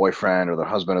because their boyfriend or their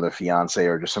husband or their fiance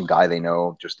or just some guy they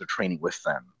know, just they're training with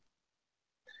them.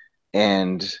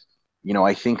 And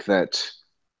I think that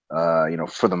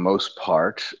for the most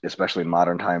part, especially in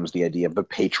modern times, the idea of the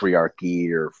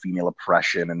patriarchy or female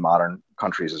oppression in modern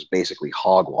countries is basically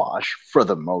hogwash for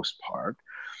the most part.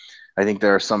 I think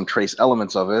there are some trace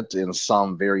elements of it in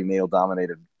some very male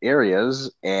dominated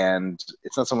areas. And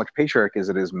it's not so much patriarchy as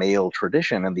it is male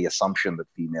tradition and the assumption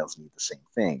that females need the same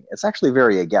thing. It's actually a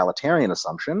very egalitarian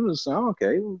assumption. It's,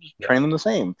 okay, we'll just train them the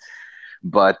same.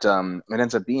 But it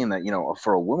ends up being that,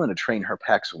 for a woman to train her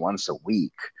pecs once a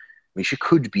week mean, she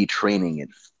could be training it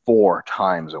 4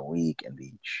 times a week and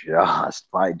be just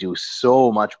might do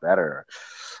so much better,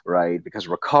 right? Because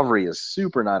recovery is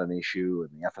super not an issue,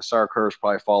 and the FSR curves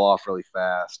probably fall off really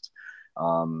fast.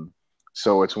 Um,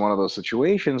 so it's one of those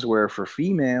situations where for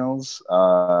females,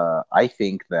 I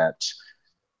think that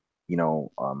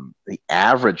the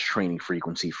average training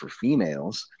frequency for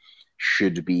females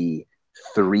should be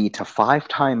 3 to 5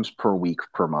 times per week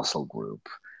per muscle group,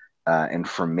 and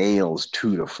for males,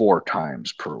 2 to 4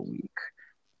 times per week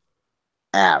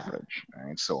average.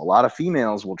 Right? So a lot of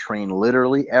females will train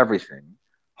literally everything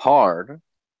hard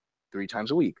 3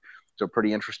 times a week. So a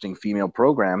pretty interesting female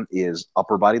program is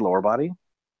upper body, lower body,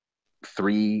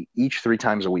 each 3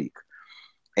 times a week,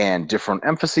 and different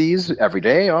emphases every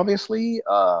day, obviously.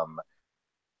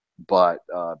 But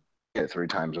 3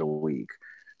 times a week.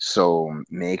 So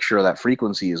make sure that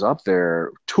frequency is up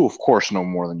there to, of course, no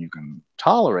more than you can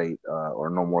tolerate, or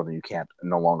no more than you can't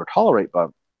no longer tolerate, but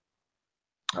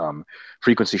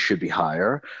frequency should be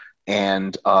higher.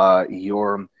 And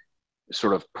your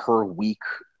sort of per week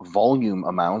volume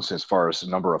amounts, as far as the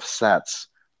number of sets,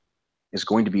 is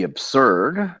going to be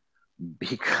absurd,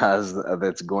 because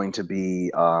that's going to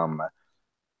be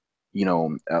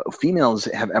females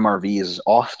have MRVs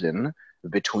often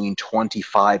between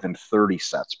 25 and 30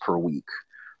 sets per week.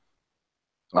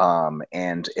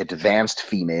 And advanced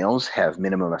females have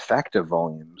minimum effective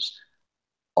volumes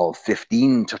of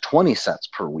 15 to 20 sets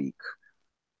per week.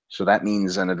 So that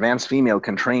means an advanced female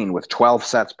can train with 12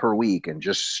 sets per week and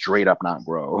just straight up not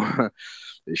grow.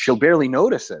 She'll barely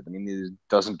notice it. I mean, it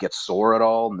doesn't get sore at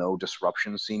all, no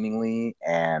disruption seemingly,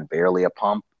 and barely a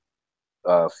pump.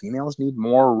 Females need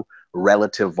more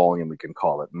relative volume, we can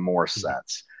call it, more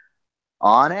sets.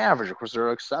 On average, of course, there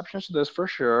are exceptions to this for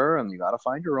sure, and you got to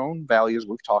find your own values.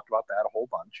 We've talked about that a whole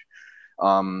bunch.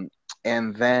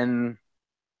 And then,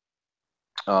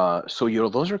 so,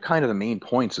 those are kind of the main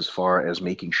points as far as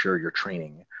making sure your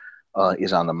training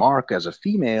is on the mark as a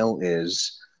female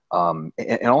is,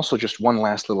 and also just one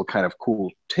last little kind of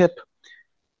cool tip.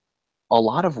 A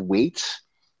lot of weights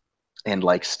and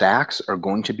like stacks are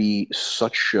going to be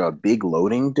such big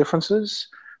loading differences.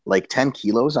 Like 10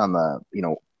 kilos on the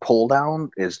pull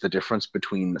down is the difference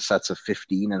between sets of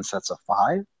 15 and sets of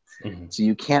 5. Mm-hmm. So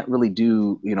you can't really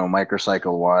do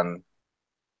microcycle 1,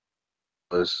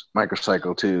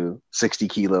 microcycle 2, 60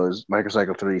 kilos,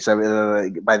 microcycle 3,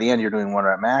 7. By the end you're doing 1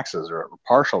 rep maxes or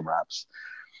partial reps.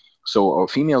 So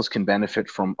females can benefit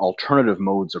from alternative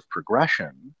modes of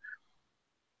progression,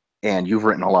 and you've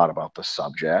written a lot about the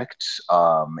subject,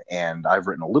 and I've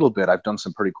written a little bit. I've done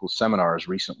some pretty cool seminars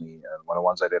recently. One of the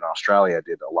ones I did in Australia, I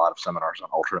did a lot of seminars on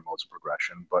alternate modes of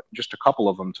progression, but just a couple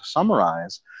of them to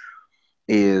summarize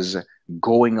is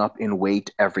going up in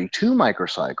weight every 2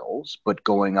 microcycles, but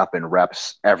going up in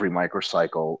reps every 2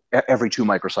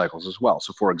 microcycles as well.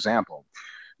 So for example,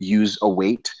 use a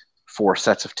weight for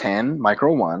sets of 10,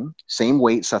 micro 1, same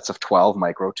weight, sets of 12,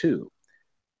 micro 2.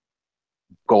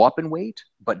 Go up in weight,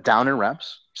 but down in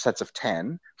reps, sets of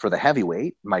 10 for the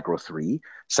heavyweight, micro 3,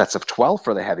 sets of 12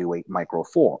 for the heavyweight, micro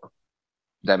 4.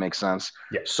 That makes sense?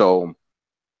 Yeah. So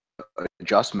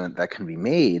adjustment that can be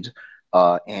made,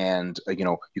 and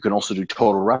you can also do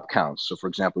total rep counts. So for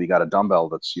example, you got a dumbbell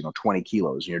that's 20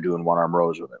 kilos and you're doing 1 arm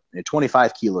rows with it. And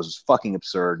 25 kilos is fucking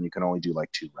absurd, and you can only do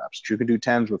like 2 reps. You can do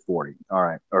 10s with 40, all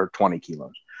right, or 20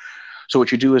 kilos. So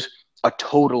what you do is a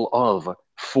total of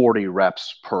 40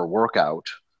 reps per workout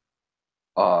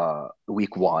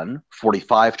week 1,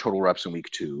 45 total reps in week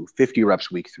 2, 50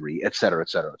 reps week 3, et cetera, et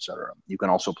cetera, et cetera. You can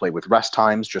also play with rest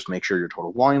times, just make sure your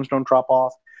total volumes don't drop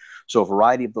off. So a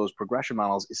variety of those progression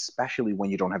models, especially when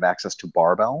you don't have access to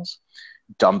barbells,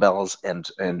 dumbbells, and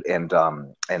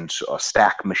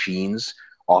stack machines,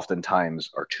 oftentimes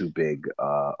are too big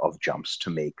of jumps to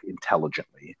make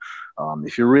intelligently.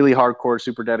 If you're really hardcore,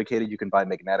 super dedicated, you can buy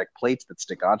magnetic plates that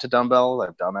stick onto dumbbells.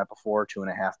 I've done that before,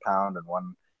 2.5 pound and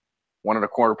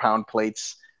 1.25 pound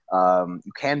plates.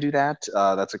 You can do that.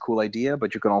 That's a cool idea,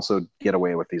 but you can also get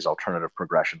away with these alternative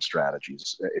progression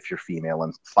strategies if you're female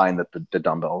and find that the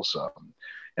dumbbells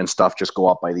and stuff just go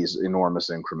up by these enormous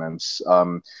increments.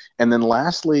 And then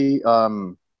lastly,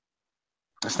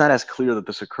 it's not as clear that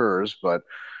this occurs, but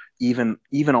even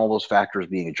all those factors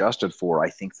being adjusted for, I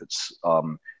think that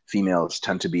females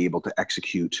tend to be able to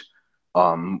execute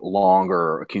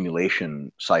longer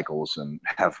accumulation cycles and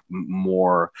have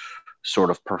more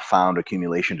sort of profound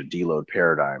accumulation to deload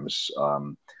paradigms.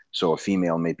 So a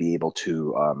female may be able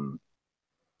to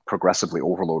progressively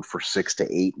overload for 6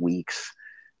 to 8 weeks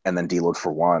and then deload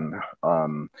for 1.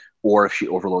 Or if she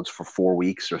overloads for 4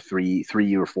 weeks or 3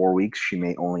 or 4 weeks, she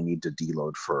may only need to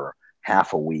deload for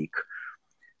half a week.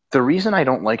 The reason I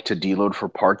don't like to deload for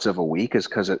parts of a week is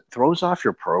because it throws off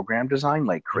your program design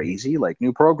like Mhm. crazy. Like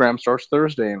new program starts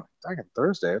Thursday, and like,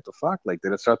 Thursday, what the fuck? Like,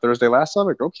 did it start Thursday last time?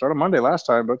 Like, oh, started Monday last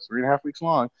time, but 3.5 weeks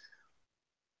long.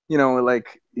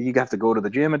 Like you have to go to the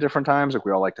gym at different times. Like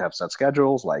we all like to have set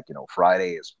schedules. Like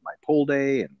Friday is my pull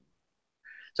day, and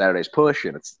Saturday's push,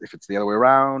 and it's if it's the other way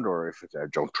around, or if it's, I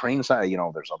don't train,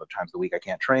 there's other times of the week I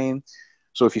can't train.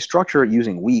 So if you structure it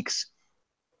using weeks,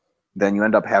 then you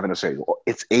end up having to say well,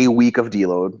 it's a week of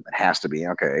deload. It has to be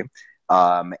okay.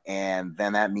 And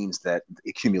then that means that the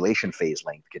accumulation phase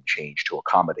length can change to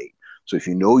accommodate. So if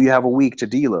you know you have a week to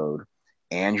deload,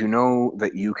 and you know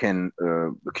that you can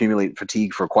accumulate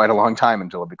fatigue for quite a long time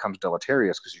until it becomes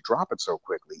deleterious because you drop it so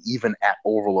quickly, even at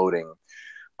overloading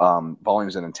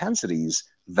volumes and intensities,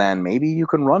 then maybe you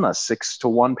can run a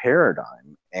 6-to-1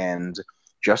 paradigm. And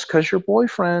just because your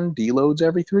boyfriend deloads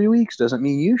every 3 weeks doesn't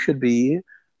mean you should be.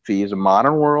 It's a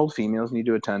modern world. Females need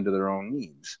to attend to their own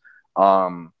needs.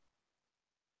 Um,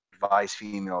 Advise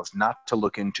females not to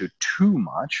look into too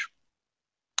much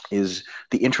is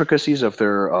the intricacies of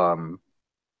their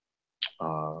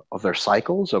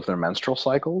cycles, of their menstrual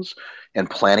cycles, and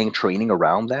planning training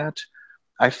around that.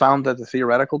 I found that the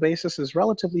theoretical basis is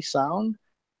relatively sound.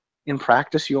 In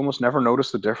practice, you almost never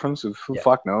notice the difference. Of who Yeah.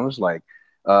 fuck knows? Like,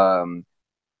 um,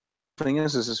 thing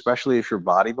is especially if you're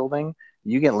bodybuilding,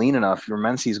 you get lean enough, your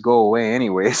menses go away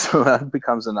anyway, so that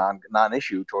becomes a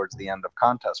non-issue towards the end of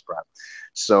contest prep.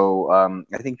 So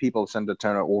I think people tend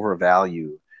to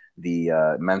overvalue the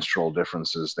menstrual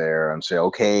differences there and say,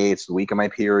 okay, it's the week of my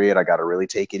period, I got to really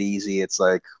take it easy. It's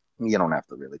like you don't have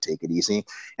to really take it easy,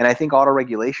 and I think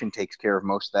autoregulation takes care of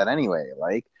most of that anyway.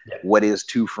 Like Yeah. what is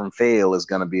to from fail is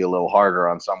going to be a little harder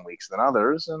on some weeks than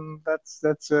others, and that's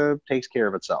takes care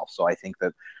of itself. So I think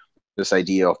that this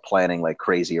idea of planning like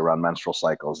crazy around menstrual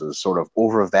cycles is sort of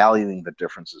overvaluing the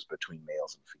differences between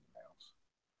males and females.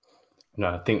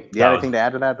 No, I think Do you have that was. anything to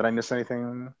add to that? Did I miss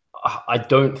anything? I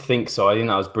don't think so. I think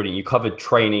that was brilliant. You covered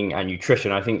training and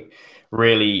nutrition. I think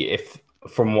really, if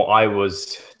from what I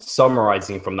was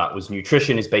summarizing from that was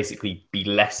nutrition is basically be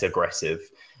less aggressive,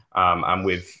 and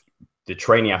with the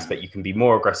training aspect, you can be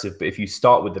more aggressive. But if you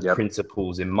start with the Yep,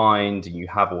 principles in mind and you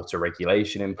have auto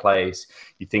regulation in place,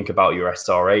 you think about your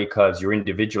SRA curves, your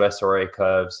individual SRA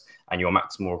curves, and your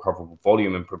maximal recoverable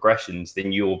volume and progressions,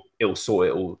 then it'll sort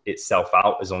it all itself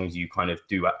out as long as you kind of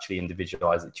do actually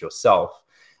individualize it to yourself.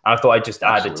 And I thought I'd just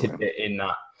add a absolutely. tidbit in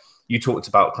that you talked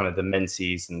about kind of the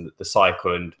menses and the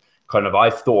cycle, and kind of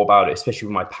I've thought about it, especially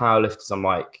with my powerlifters. I'm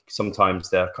like,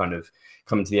 sometimes they're kind of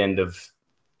coming to the end of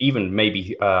even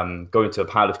maybe going to a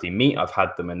powerlifting meet. I've had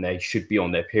them and they should be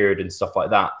on their period and stuff like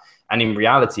that. And in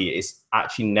reality, it's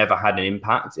actually never had an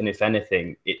impact. And if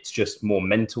anything, it's just more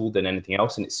mental than anything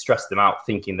else. And it's stressed them out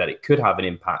thinking that it could have an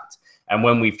impact. And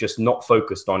when we've just not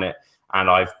focused on it, and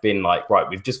I've been like, right,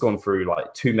 we've just gone through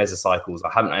like 2 mesocycles.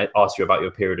 I haven't asked you about your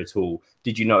period at all.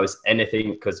 Did you notice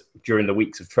anything? Because during the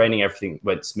weeks of training, everything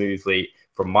went smoothly.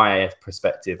 From my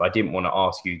perspective, I didn't want to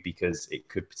ask you because it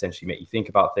could potentially make you think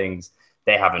about things.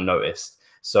 They haven't noticed.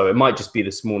 So it might just be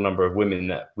the small number of women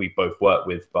that we both work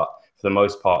with. But for the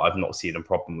most part, I've not seen a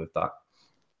problem with that.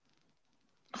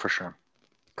 For sure.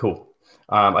 Cool.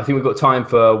 I think we've got time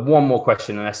for one more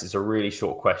question, unless it's a really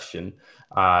short question.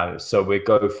 So we'll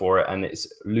go for it. And it's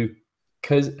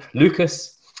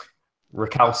Lucas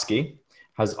Rakowski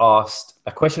has asked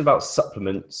a question about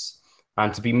supplements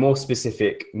and, to be more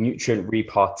specific, nutrient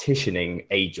repartitioning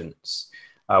agents.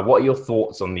 What are your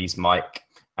thoughts on these, Mike?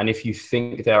 And if you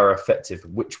think they are effective,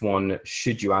 which one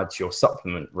should you add to your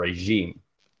supplement regime?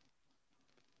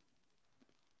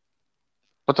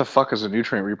 What the fuck is a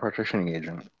nutrient repartitioning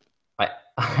agent? I,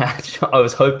 I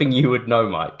was hoping you would know,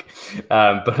 Mike,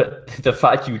 but the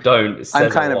fact you don't I'm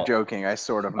says a kind of lot. joking. I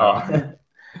sort of know. Oh,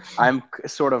 I'm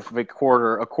sort of a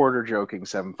quarter joking,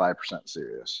 75%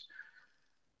 serious.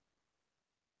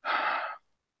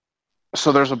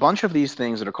 So there's a bunch of these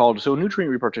things that are called, so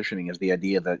nutrient repartitioning is the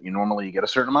idea that you normally get a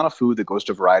certain amount of food that goes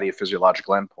to a variety of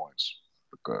physiological endpoints.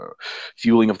 Like,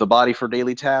 fueling of the body for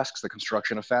daily tasks, the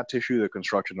construction of fat tissue, the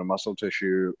construction of muscle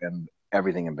tissue, and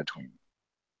everything in between.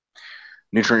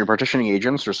 Nutrient repartitioning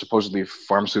agents are supposedly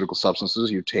pharmaceutical substances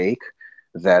you take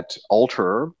that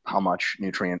alter how much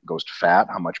nutrient goes to fat,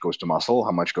 how much goes to muscle,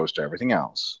 how much goes to everything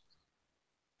else.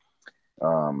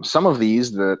 Some of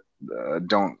these that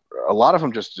don't, a lot of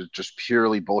them just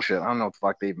purely bullshit. I don't know what the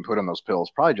fuck they even put in those pills.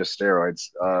 Probably just steroids.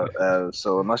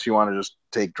 So unless you want to just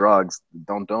take drugs,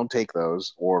 don't take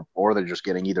those, or they're just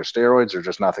getting either steroids or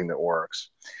just nothing that works.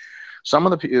 Some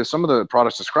of the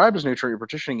products described as nutrient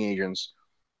partitioning agents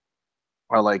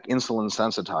are like insulin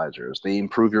sensitizers. They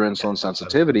improve your insulin Yes, I've heard of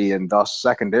sensitivity those. and thus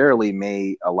secondarily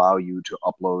may allow you to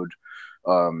upload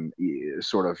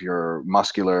sort of your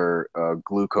muscular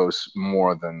glucose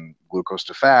more than glucose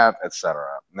to fat, etc.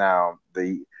 Now,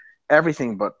 the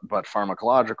everything but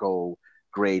pharmacological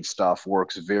grade stuff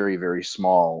works very, very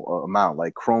small amount,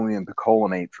 like chromium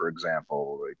picolinate, for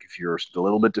example. Like if you're a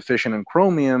little bit deficient in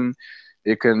chromium,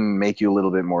 it can make you a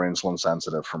little bit more insulin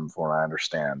sensitive from what I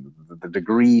understand. The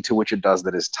degree to which it does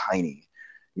that is tiny.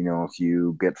 You know, if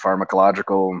you get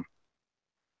pharmacological,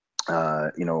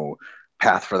 you know,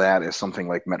 path for that is something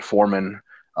like metformin,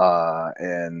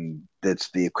 and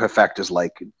it's the effect is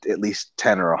like at least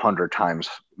 10 or 100 times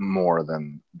more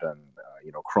than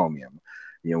you know, chromium.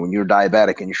 You know, when you're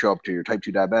diabetic and you show up to your type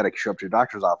 2 diabetic, you show up to your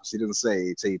doctor's office, he doesn't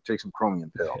say take some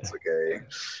chromium pills, okay?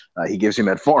 He gives you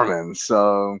metformin.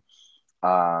 So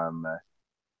um,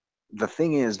 the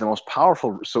thing is, the most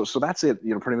powerful, so that's it,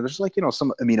 you know, pretty much. There's like, you know,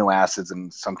 some amino acids in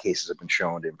some cases have been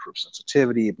shown to improve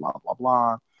sensitivity, blah blah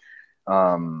blah.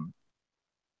 um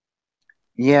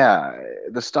yeah,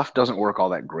 the stuff doesn't work all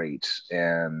that great,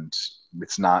 and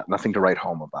it's nothing to write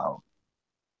home about.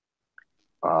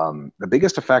 The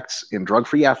biggest effects in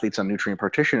drug-free athletes on nutrient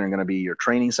partition are going to be your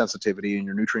training sensitivity and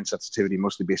your nutrient sensitivity,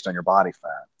 mostly based on your body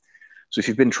fat. So if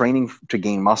you've been training to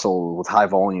gain muscle with high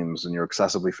volumes and you're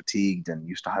excessively fatigued and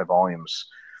used to high volumes,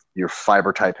 your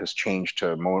fiber type has changed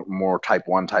to more type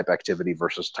 1 type activity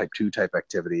versus type 2 type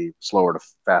activity, slower to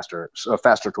faster. So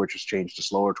faster twitch has changed to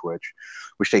slower twitch,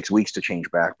 which takes weeks to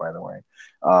change back, by the way.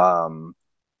 Um,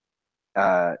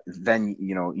 then,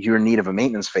 you know, you're in need of a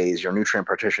maintenance phase. Your nutrient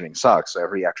partitioning sucks. So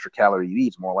every extra calorie you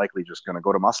eat is more likely just going to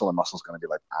go to muscle, and muscle's going to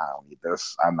be like, I don't need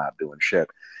this. I'm not doing shit.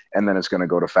 And then it's going to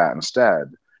go to fat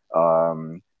instead.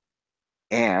 Um,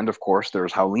 and of course,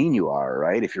 there's how lean you are,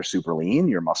 right? If you're super lean,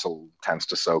 your muscle tends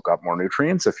to soak up more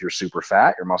nutrients. If you're super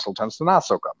fat, your muscle tends to not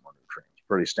soak up more nutrients.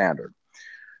 Pretty standard.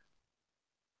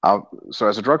 So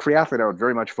as a drug-free athlete, I would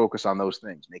very much focus on those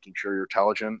things, making sure you're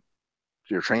intelligent,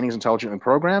 your training is intelligently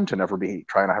programmed to never be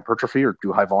trying to hypertrophy or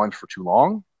do high volumes for too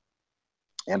long.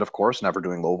 And of course, never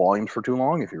doing low volumes for too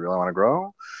long if you really want to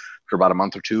grow. For about a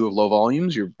month or two of low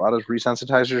volumes, you're about as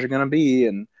resensitized as you're going to be.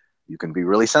 And you can be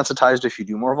really sensitized if you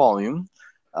do more volume.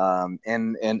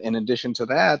 And in addition to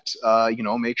that, you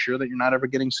know, make sure that you're not ever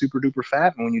getting super duper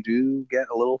fat. And when you do get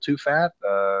a little too fat,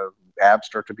 abs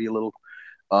start to be a little,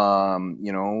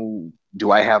 you know, do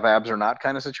I have abs or not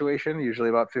kind of situation, usually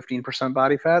about 15%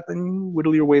 body fat, then you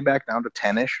whittle your way back down to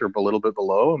 10-ish or a little bit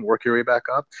below and work your way back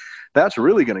up. That's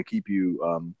really going to keep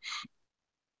you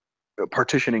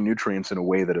partitioning nutrients in a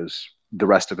way that is, the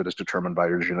rest of it is determined by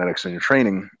your genetics and your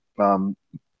training. I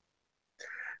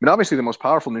mean, obviously, the most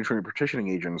powerful nutrient partitioning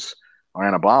agents are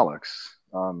anabolics.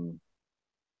 Um,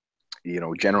 you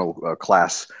know, general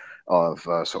class of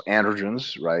so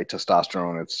androgens, right?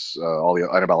 Testosterone, it's all the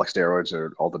anabolic steroids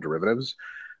or all the derivatives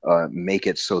make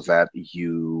it so that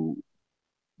you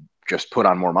just put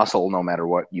on more muscle no matter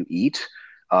what you eat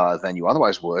than you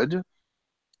otherwise would.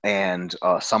 And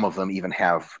some of them even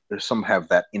have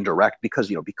that indirect, because,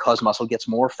 you know, because muscle gets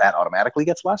more, fat automatically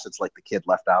gets less. It's like the kid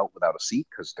left out without a seat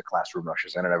because the classroom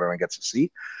rushes in and everyone gets a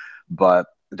seat. But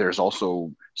there's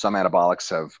also some anabolics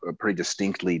have pretty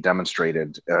distinctly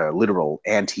demonstrated literal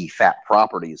anti-fat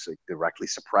properties, like directly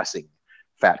suppressing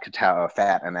fat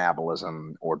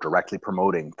anabolism or directly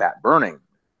promoting fat burning.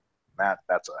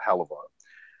 That's a hell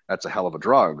of a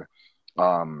drug.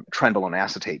 Trenbolone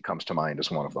acetate comes to mind as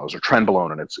one of those, or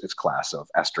trenbolone and its class of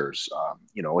esters.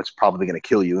 You know, it's probably going to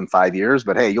kill you in 5 years,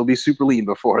 but hey, you'll be super lean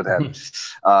before then,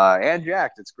 and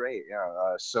jacked. It's great.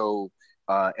 Yeah.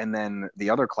 And then the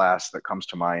other class that comes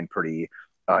to mind pretty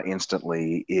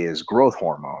instantly is growth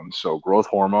hormone. So growth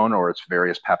hormone or its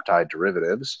various peptide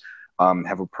derivatives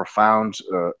have a profound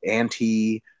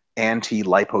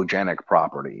anti-lipogenic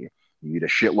property. You eat a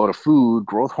shitload of food,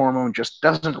 growth hormone just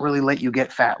doesn't really let you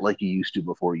get fat like you used to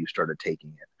before you started taking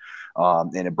it.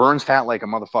 And it burns fat like a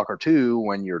motherfucker too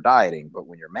when you're dieting, but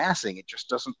when you're massing, it just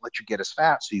doesn't let you get as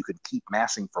fat, so you can keep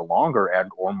massing for longer and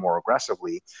or more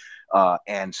aggressively,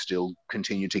 and still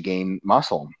continue to gain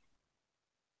muscle.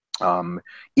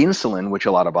 Insulin, which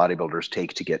a lot of bodybuilders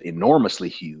take to get enormously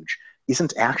huge,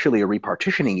 isn't actually a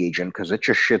repartitioning agent because it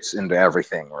just shits into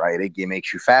everything, right? It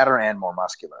makes you fatter and more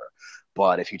muscular.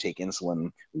 But if you take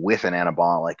insulin with an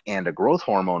anabolic and a growth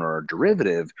hormone or a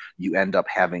derivative, you end up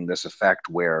having this effect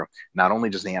where not only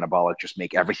does the anabolic just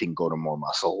make everything go to more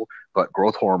muscle, but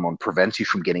growth hormone prevents you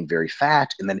from getting very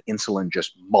fat, and then insulin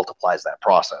just multiplies that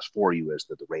process for you as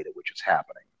the rate at which it's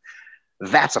happening.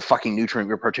 That's a fucking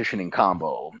nutrient repartitioning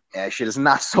combo. Shit is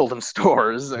not sold in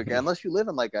stores, okay? Unless you live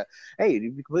in like a, hey,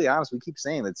 to be completely honest, we keep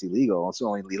saying that's illegal. It's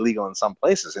only illegal in some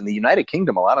places. In the United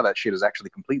Kingdom, a lot of that shit is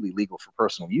actually completely legal for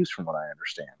personal use, from what I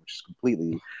understand, which is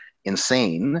completely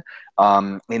insane.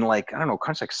 In like, I don't know,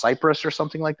 countries like Cyprus or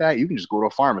something like that, you can just go to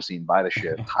a pharmacy and buy the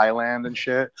shit. Thailand and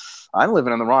shit. I'm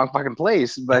living in the wrong fucking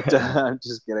place, but I'm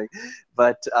just kidding.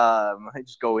 But I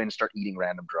just go in and start eating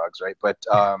random drugs, right? But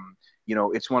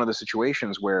it's one of the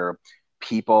situations where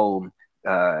people,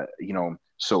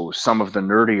 so some of the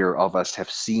nerdier of us have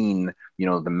seen,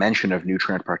 the mention of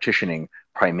nutrient partitioning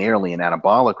primarily in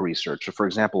anabolic research. So, for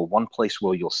example, one place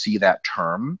where you'll see that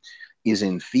term is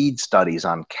in feed studies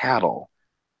on cattle.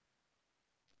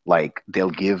 Like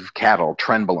they'll give cattle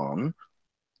trenbolone,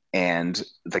 and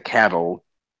the cattle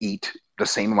eat the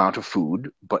same amount of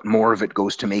food, but more of it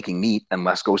goes to making meat and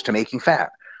less goes to making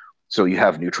fat. So you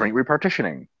have nutrient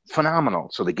repartitioning. Phenomenal.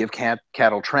 So they give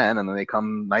cattle tren, and then they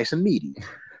come nice and meaty.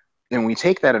 And we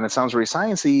take that, and it sounds very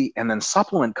sciencey. And then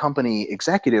supplement company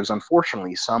executives,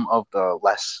 unfortunately, some of the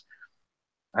less,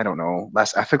 I don't know,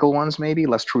 less ethical ones, maybe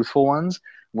less truthful ones,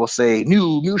 will say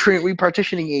new nutrient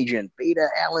repartitioning agent, beta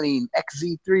alanine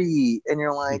XZ3, and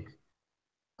you're like,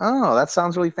 oh, that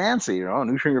sounds really fancy,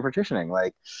 nutrient repartitioning.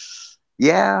 Like,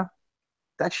 yeah,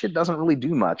 that shit doesn't really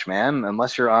do much, man,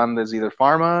 unless you're on there's either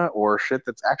pharma or shit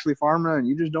that's actually pharma and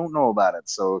you just don't know about it.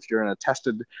 So if you're in a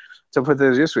tested, to put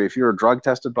this this way, if you're a drug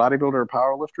tested bodybuilder or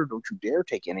power lifter, don't you dare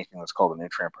take anything that's called a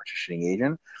nutrient partitioning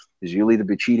agent, because you'll either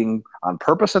be cheating on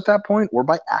purpose at that point or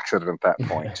by accident at that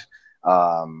point.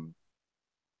 um,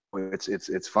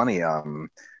 it's funny. A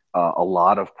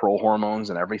lot of pro hormones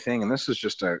and everything, and this is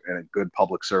just a good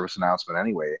public service announcement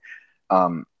anyway.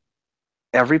 Um,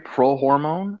 every pro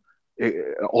hormone,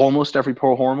 almost every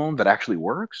pro hormone that actually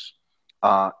works,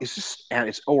 is just, and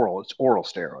it's oral. It's oral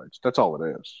steroids. That's all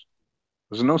it is.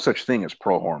 There's no such thing as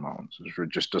pro hormones. It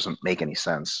just doesn't make any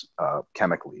sense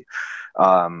chemically.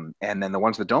 And then the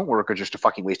ones that don't work are just a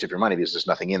fucking waste of your money because there's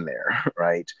nothing in there,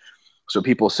 right? So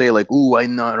people say like, "Ooh, I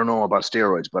don't know about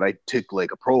steroids, but I took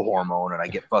like a pro hormone and I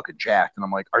get fucking jacked." And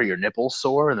I'm like, "Are your nipples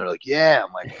sore?" And they're like, "Yeah."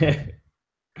 I'm like,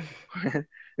 "What do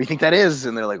you think that is?"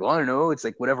 And they're like, "Well, I don't know. It's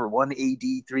like whatever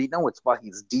 1AD3. No, it's fucking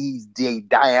it's D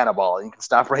dianabol. You can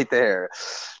stop right there."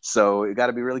 So you got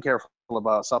to be really careful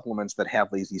about supplements that have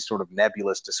these sort of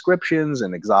nebulous descriptions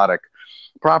and exotic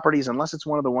properties, unless it's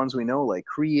one of the ones we know, like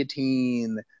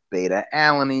creatine, beta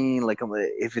alanine. Like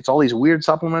if it's all these weird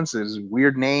supplements, there's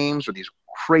weird names or these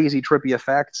crazy trippy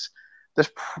effects.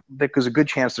 There's a good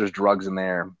chance there's drugs in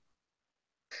there.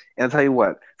 And I'll tell you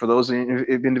what, for those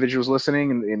individuals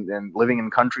listening and living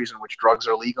in countries in which drugs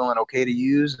are legal and okay to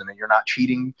use, and you're not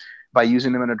cheating by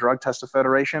using them in a drug test of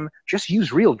federation, just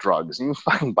use real drugs. You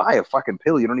fucking buy a fucking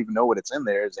pill. You don't even know what it's in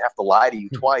there. They have to lie to you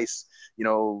twice,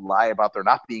 lie about there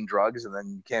not being drugs, and then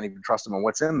you can't even trust them on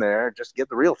what's in there. Just get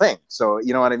the real thing. So,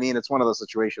 you know what I mean? It's one of those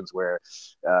situations where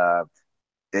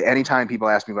anytime people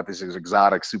ask me about these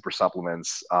exotic super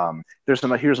supplements,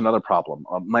 here's another problem.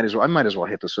 I might as well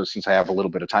hit this since I have a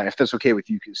little bit of time. If that's okay with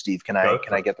you, Steve, can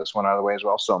I get this one out of the way as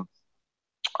well? So,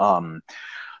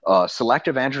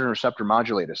 selective androgen receptor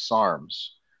modulators,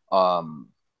 SARMs.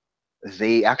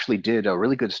 They actually did a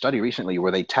really good study recently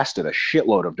where they tested a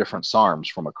shitload of different SARMs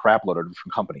from a crap load of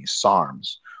different companies.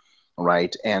 SARMs,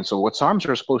 right? And so what SARMs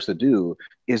are supposed to do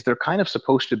is they're kind of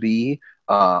supposed to be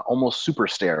almost super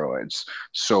steroids.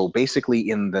 So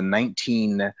basically in the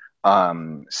 1960s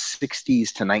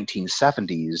to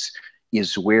 1970s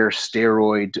is where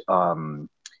steroid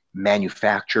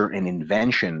manufacture and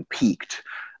invention peaked.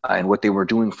 And what they were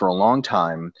doing for a long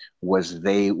time was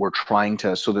they were trying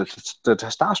to, so the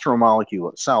testosterone molecule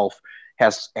itself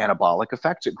has anabolic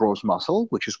effects. It grows muscle,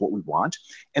 which is what we want.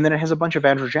 And then it has a bunch of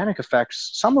androgenic effects,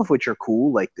 some of which are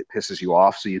cool, like it pisses you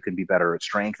off so you can be better at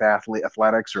strength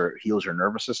athletics, or it heals your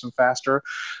nervous system faster.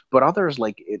 But others,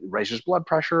 like it raises blood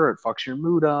pressure, it fucks your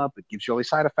mood up, it gives you all these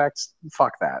side effects.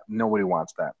 Fuck that. Nobody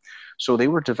wants that. So they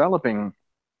were developing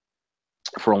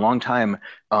for a long time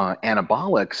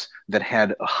anabolics that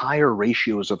had higher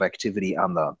ratios of activity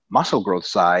on the muscle growth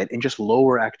side and just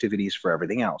lower activities for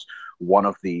everything else. One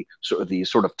of the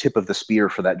sort of tip of the spear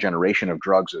for that generation of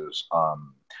drugs is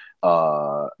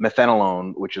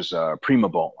methanolone, which is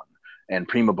primobolan. And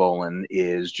primobolan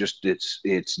is just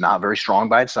it's not very strong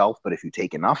by itself, but if you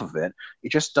take enough of it,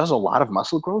 it just does a lot of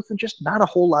muscle growth and just not a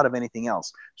whole lot of anything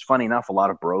else. It's funny enough, a lot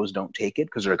of bros don't take it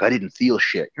because they're like, I didn't feel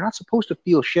shit. You're not supposed to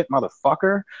feel shit,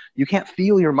 motherfucker. You can't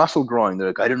feel your muscle growing. They're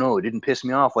like, I don't know, it didn't piss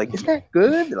me off. Like, isn't that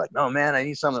good? They're like, no, man, I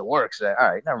need something that works. All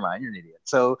right, never mind, you're an idiot.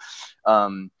 So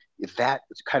that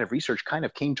kind of research kind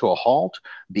of came to a halt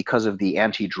because of the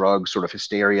anti-drug sort of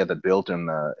hysteria that built in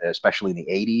especially in the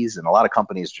 80s, and a lot of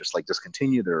companies just like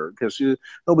discontinue their, because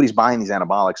nobody's buying these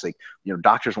anabolics. Like,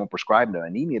 doctors won't prescribe to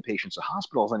anemia patients at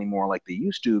hospitals anymore like they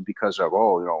used to because of,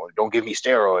 don't give me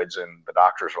steroids, and the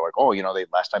doctors are like, they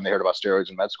last time they heard about steroids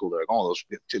in med school, they're like, those,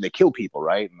 they kill people,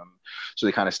 right? And so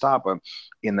they kind of stop.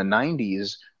 In the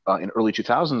 90s, in early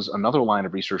 2000s, another line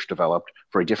of research developed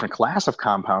for a different class of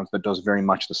compounds that does very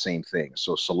much the same thing.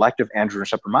 So selective androgen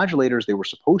receptor modulators, they were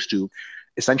supposed to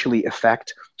essentially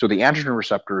affect, so the androgen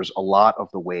receptors, a lot of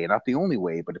the way, not the only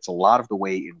way, but it's a lot of the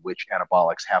way in which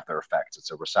anabolics have their effects.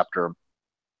 It's a receptor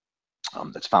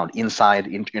that's found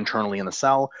internally in the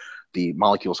cell. The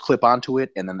molecules clip onto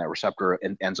it, and then that receptor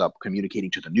ends up communicating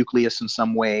to the nucleus in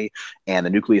some way, and the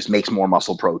nucleus makes more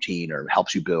muscle protein or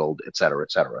helps you build, et cetera,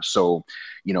 et cetera. So,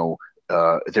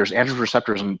 there's androgen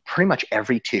receptors in pretty much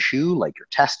every tissue, like your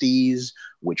testes,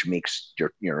 which makes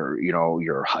your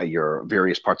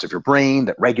various parts of your brain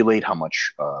that regulate how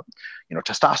much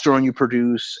testosterone you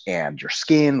produce, and your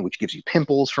skin, which gives you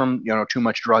pimples from too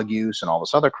much drug use and all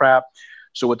this other crap.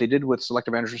 So what they did with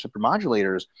selective androgen receptor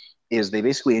modulators is they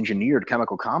basically engineered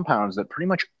chemical compounds that pretty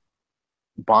much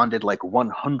bonded like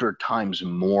 100 times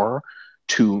more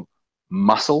to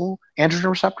muscle androgen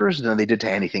receptors than they did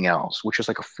to anything else, which is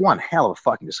like one hell of a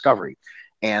fucking discovery.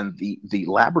 And the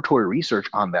laboratory research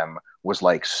on them was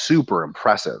like super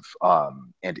impressive.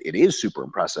 And it is super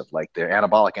impressive. Like their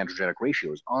anabolic androgenic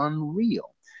ratio is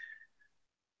unreal.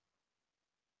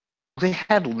 They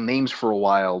had names for a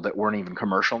while that weren't even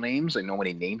commercial names, and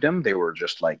nobody named them. They were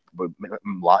just like,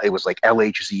 it was like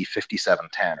LHZ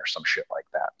 5710 or some shit like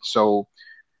that. So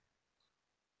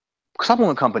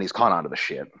supplement companies caught onto the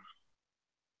shit,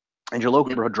 and your local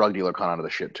neighborhood drug dealer caught onto the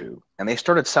shit too, and they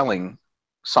started selling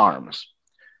SARMs.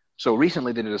 So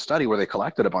recently they did a study where they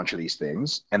collected a bunch of these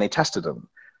things and they tested them.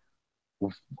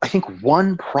 I think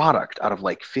one product out of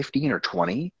like 15 or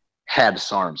 20 had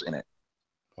SARMs in it.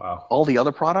 Wow. All the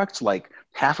other products, like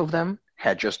half of them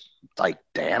had just like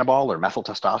dianabol or methyl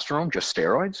testosterone, just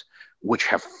steroids, which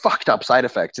have fucked up side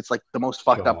effects. It's like the most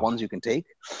fucked up ones you can take,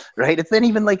 right? It's not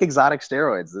even like exotic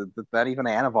steroids, not even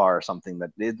Anavar or something that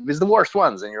is the worst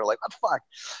ones. And you're like, what the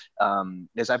fuck?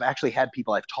 As I've actually had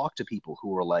people, I've talked to people who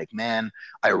were like, man,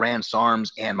 I ran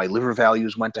SARMs and my liver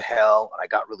values went to hell and I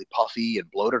got really puffy and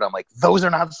bloated. I'm like, those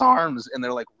are not SARMs. And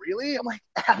they're like, really? I'm like,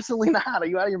 absolutely not. Are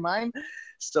you out of your mind?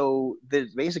 So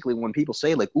basically when people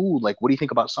say like, ooh, like, what do you think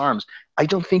about SARMs? I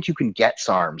don't think you can get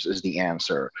SARMs is the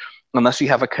answer, unless you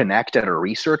have a connect at a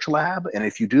research lab. And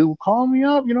if you do, call me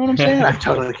up. You know what I'm saying? I'm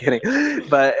totally kidding.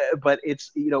 But it's,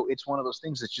 it's one of those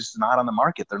things that's just not on the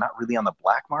market. They're not really on the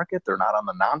black market. They're not on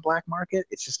the non-black market.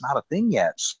 It's just not a thing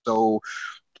yet. So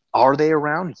are they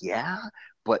around? Yeah.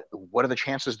 But what are the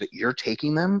chances that you're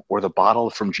taking them, or the bottle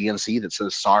from GNC that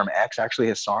says SARM X actually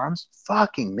has SARMs?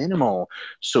 Fucking minimal.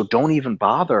 So don't even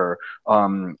bother.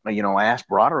 I asked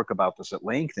Broderick about this at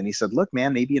length, and he said, look,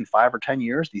 man, maybe in 5 or 10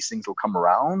 years, these things will come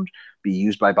around, be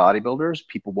used by bodybuilders.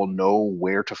 People will know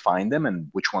where to find them and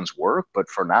which ones work. But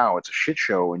for now, it's a shit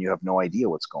show, and you have no idea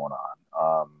what's going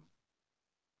on.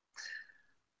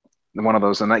 One of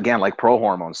those, and again, like pro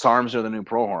hormones, SARMs are the new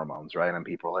pro hormones, right? And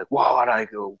people are like,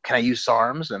 whoa, can I use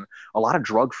SARMs? And a lot of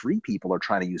drug-free people are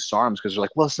trying to use SARMs because they're like,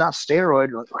 well, it's not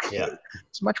steroid. Like, okay, yeah.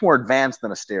 It's much more advanced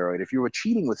than a steroid. If you were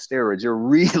cheating with steroids, you're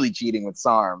really cheating with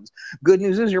SARMs. Good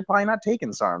news is you're probably not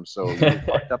taking SARMs, so you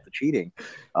fucked up the cheating.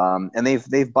 And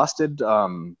they've busted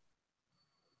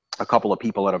a couple of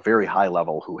people at a very high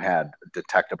level who had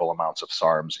detectable amounts of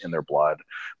SARMs in their blood,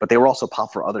 but they were also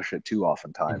popped for other shit too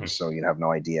oftentimes. Mm-hmm. So you'd have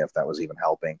no idea if that was even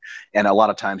helping. And a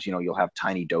lot of times, you'll have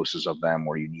tiny doses of them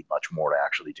where you need much more to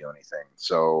actually do anything.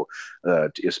 So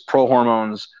it's pro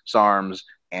hormones, SARMs,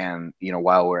 and,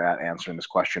 while we're at answering this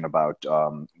question about,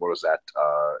 what was that?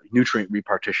 Nutrient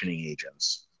repartitioning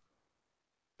agents.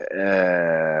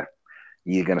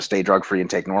 You're going to stay drug-free and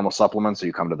take normal supplements, or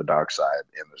you come to the dark side,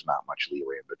 and there's not much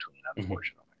leeway in between,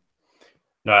 unfortunately.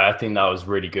 No, I think that was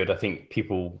really good. I think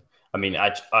people,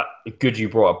 good you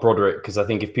brought up Broderick, because I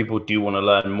think if people do want to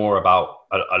learn more about,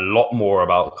 a lot more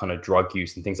about kind of drug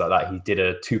use and things like that, he did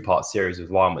a 2-part series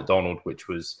with Lyle McDonald, which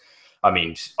was, I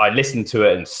listened to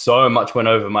it and so much went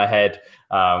over my head,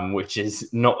 which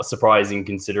is not surprising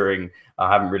considering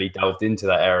I haven't really delved into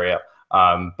that area.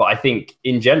 But I think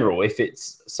in general, if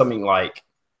it's something like,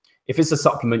 if it's a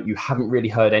supplement you haven't really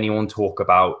heard anyone talk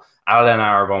about, Alan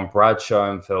Aragon, Brad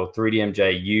Schoenfeld,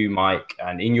 3DMJ, you, Mike,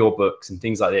 and in your books and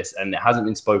things like this, and it hasn't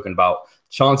been spoken about,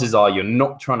 chances are you're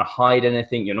not trying to hide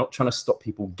anything. You're not trying to stop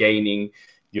people gaining.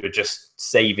 you're just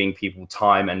saving people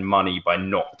time and money by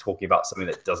not talking about something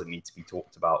that doesn't need to be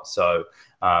talked about. So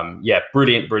yeah,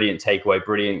 brilliant takeaway,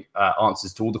 brilliant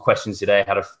answers to all the questions today.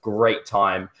 Had a great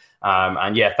time.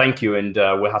 And yeah, thank you. And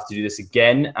we'll have to do this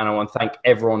again. And I want to thank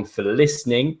everyone for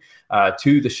listening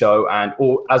to the show. And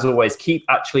as always,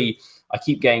 I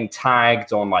keep getting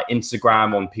tagged on like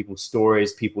Instagram, on people's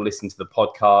stories, people listening to the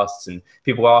podcasts, and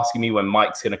people asking me when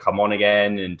Mike's going to come on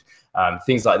again, and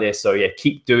things like this. So yeah,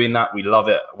 keep doing that. We love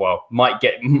it. Well, Mike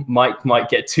might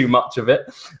get too much of it,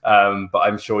 but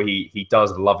I'm sure he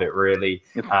does love it really.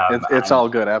 It's all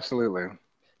good. Absolutely.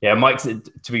 Yeah,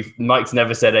 Mike's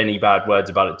never said any bad words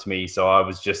about it to me, so I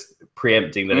was just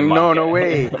preempting that it might. No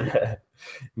way.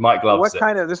 Mike loves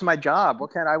it. This is my job.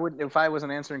 If I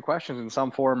wasn't answering questions in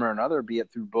some form or another, be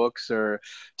it through books or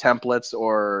templates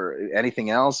or anything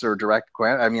else or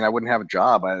I mean, I wouldn't have a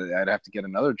job. I'd have to get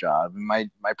another job. My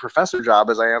professor job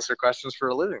is I answer questions for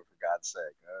a living, for God's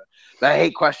sake. I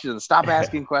hate questions. Stop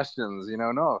asking questions.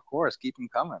 No, of course, keep them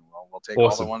coming. We'll take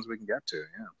all the ones we can get to.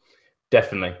 Yeah.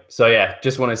 Definitely. So yeah,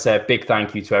 just want to say a big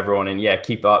thank you to everyone, and yeah,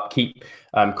 keep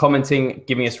commenting,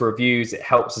 giving us reviews. It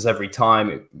helps us every time.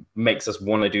 It makes us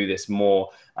want to do this more.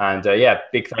 And yeah,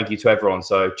 big thank you to everyone.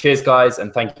 So cheers, guys,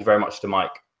 and thank you very much to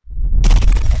Mike.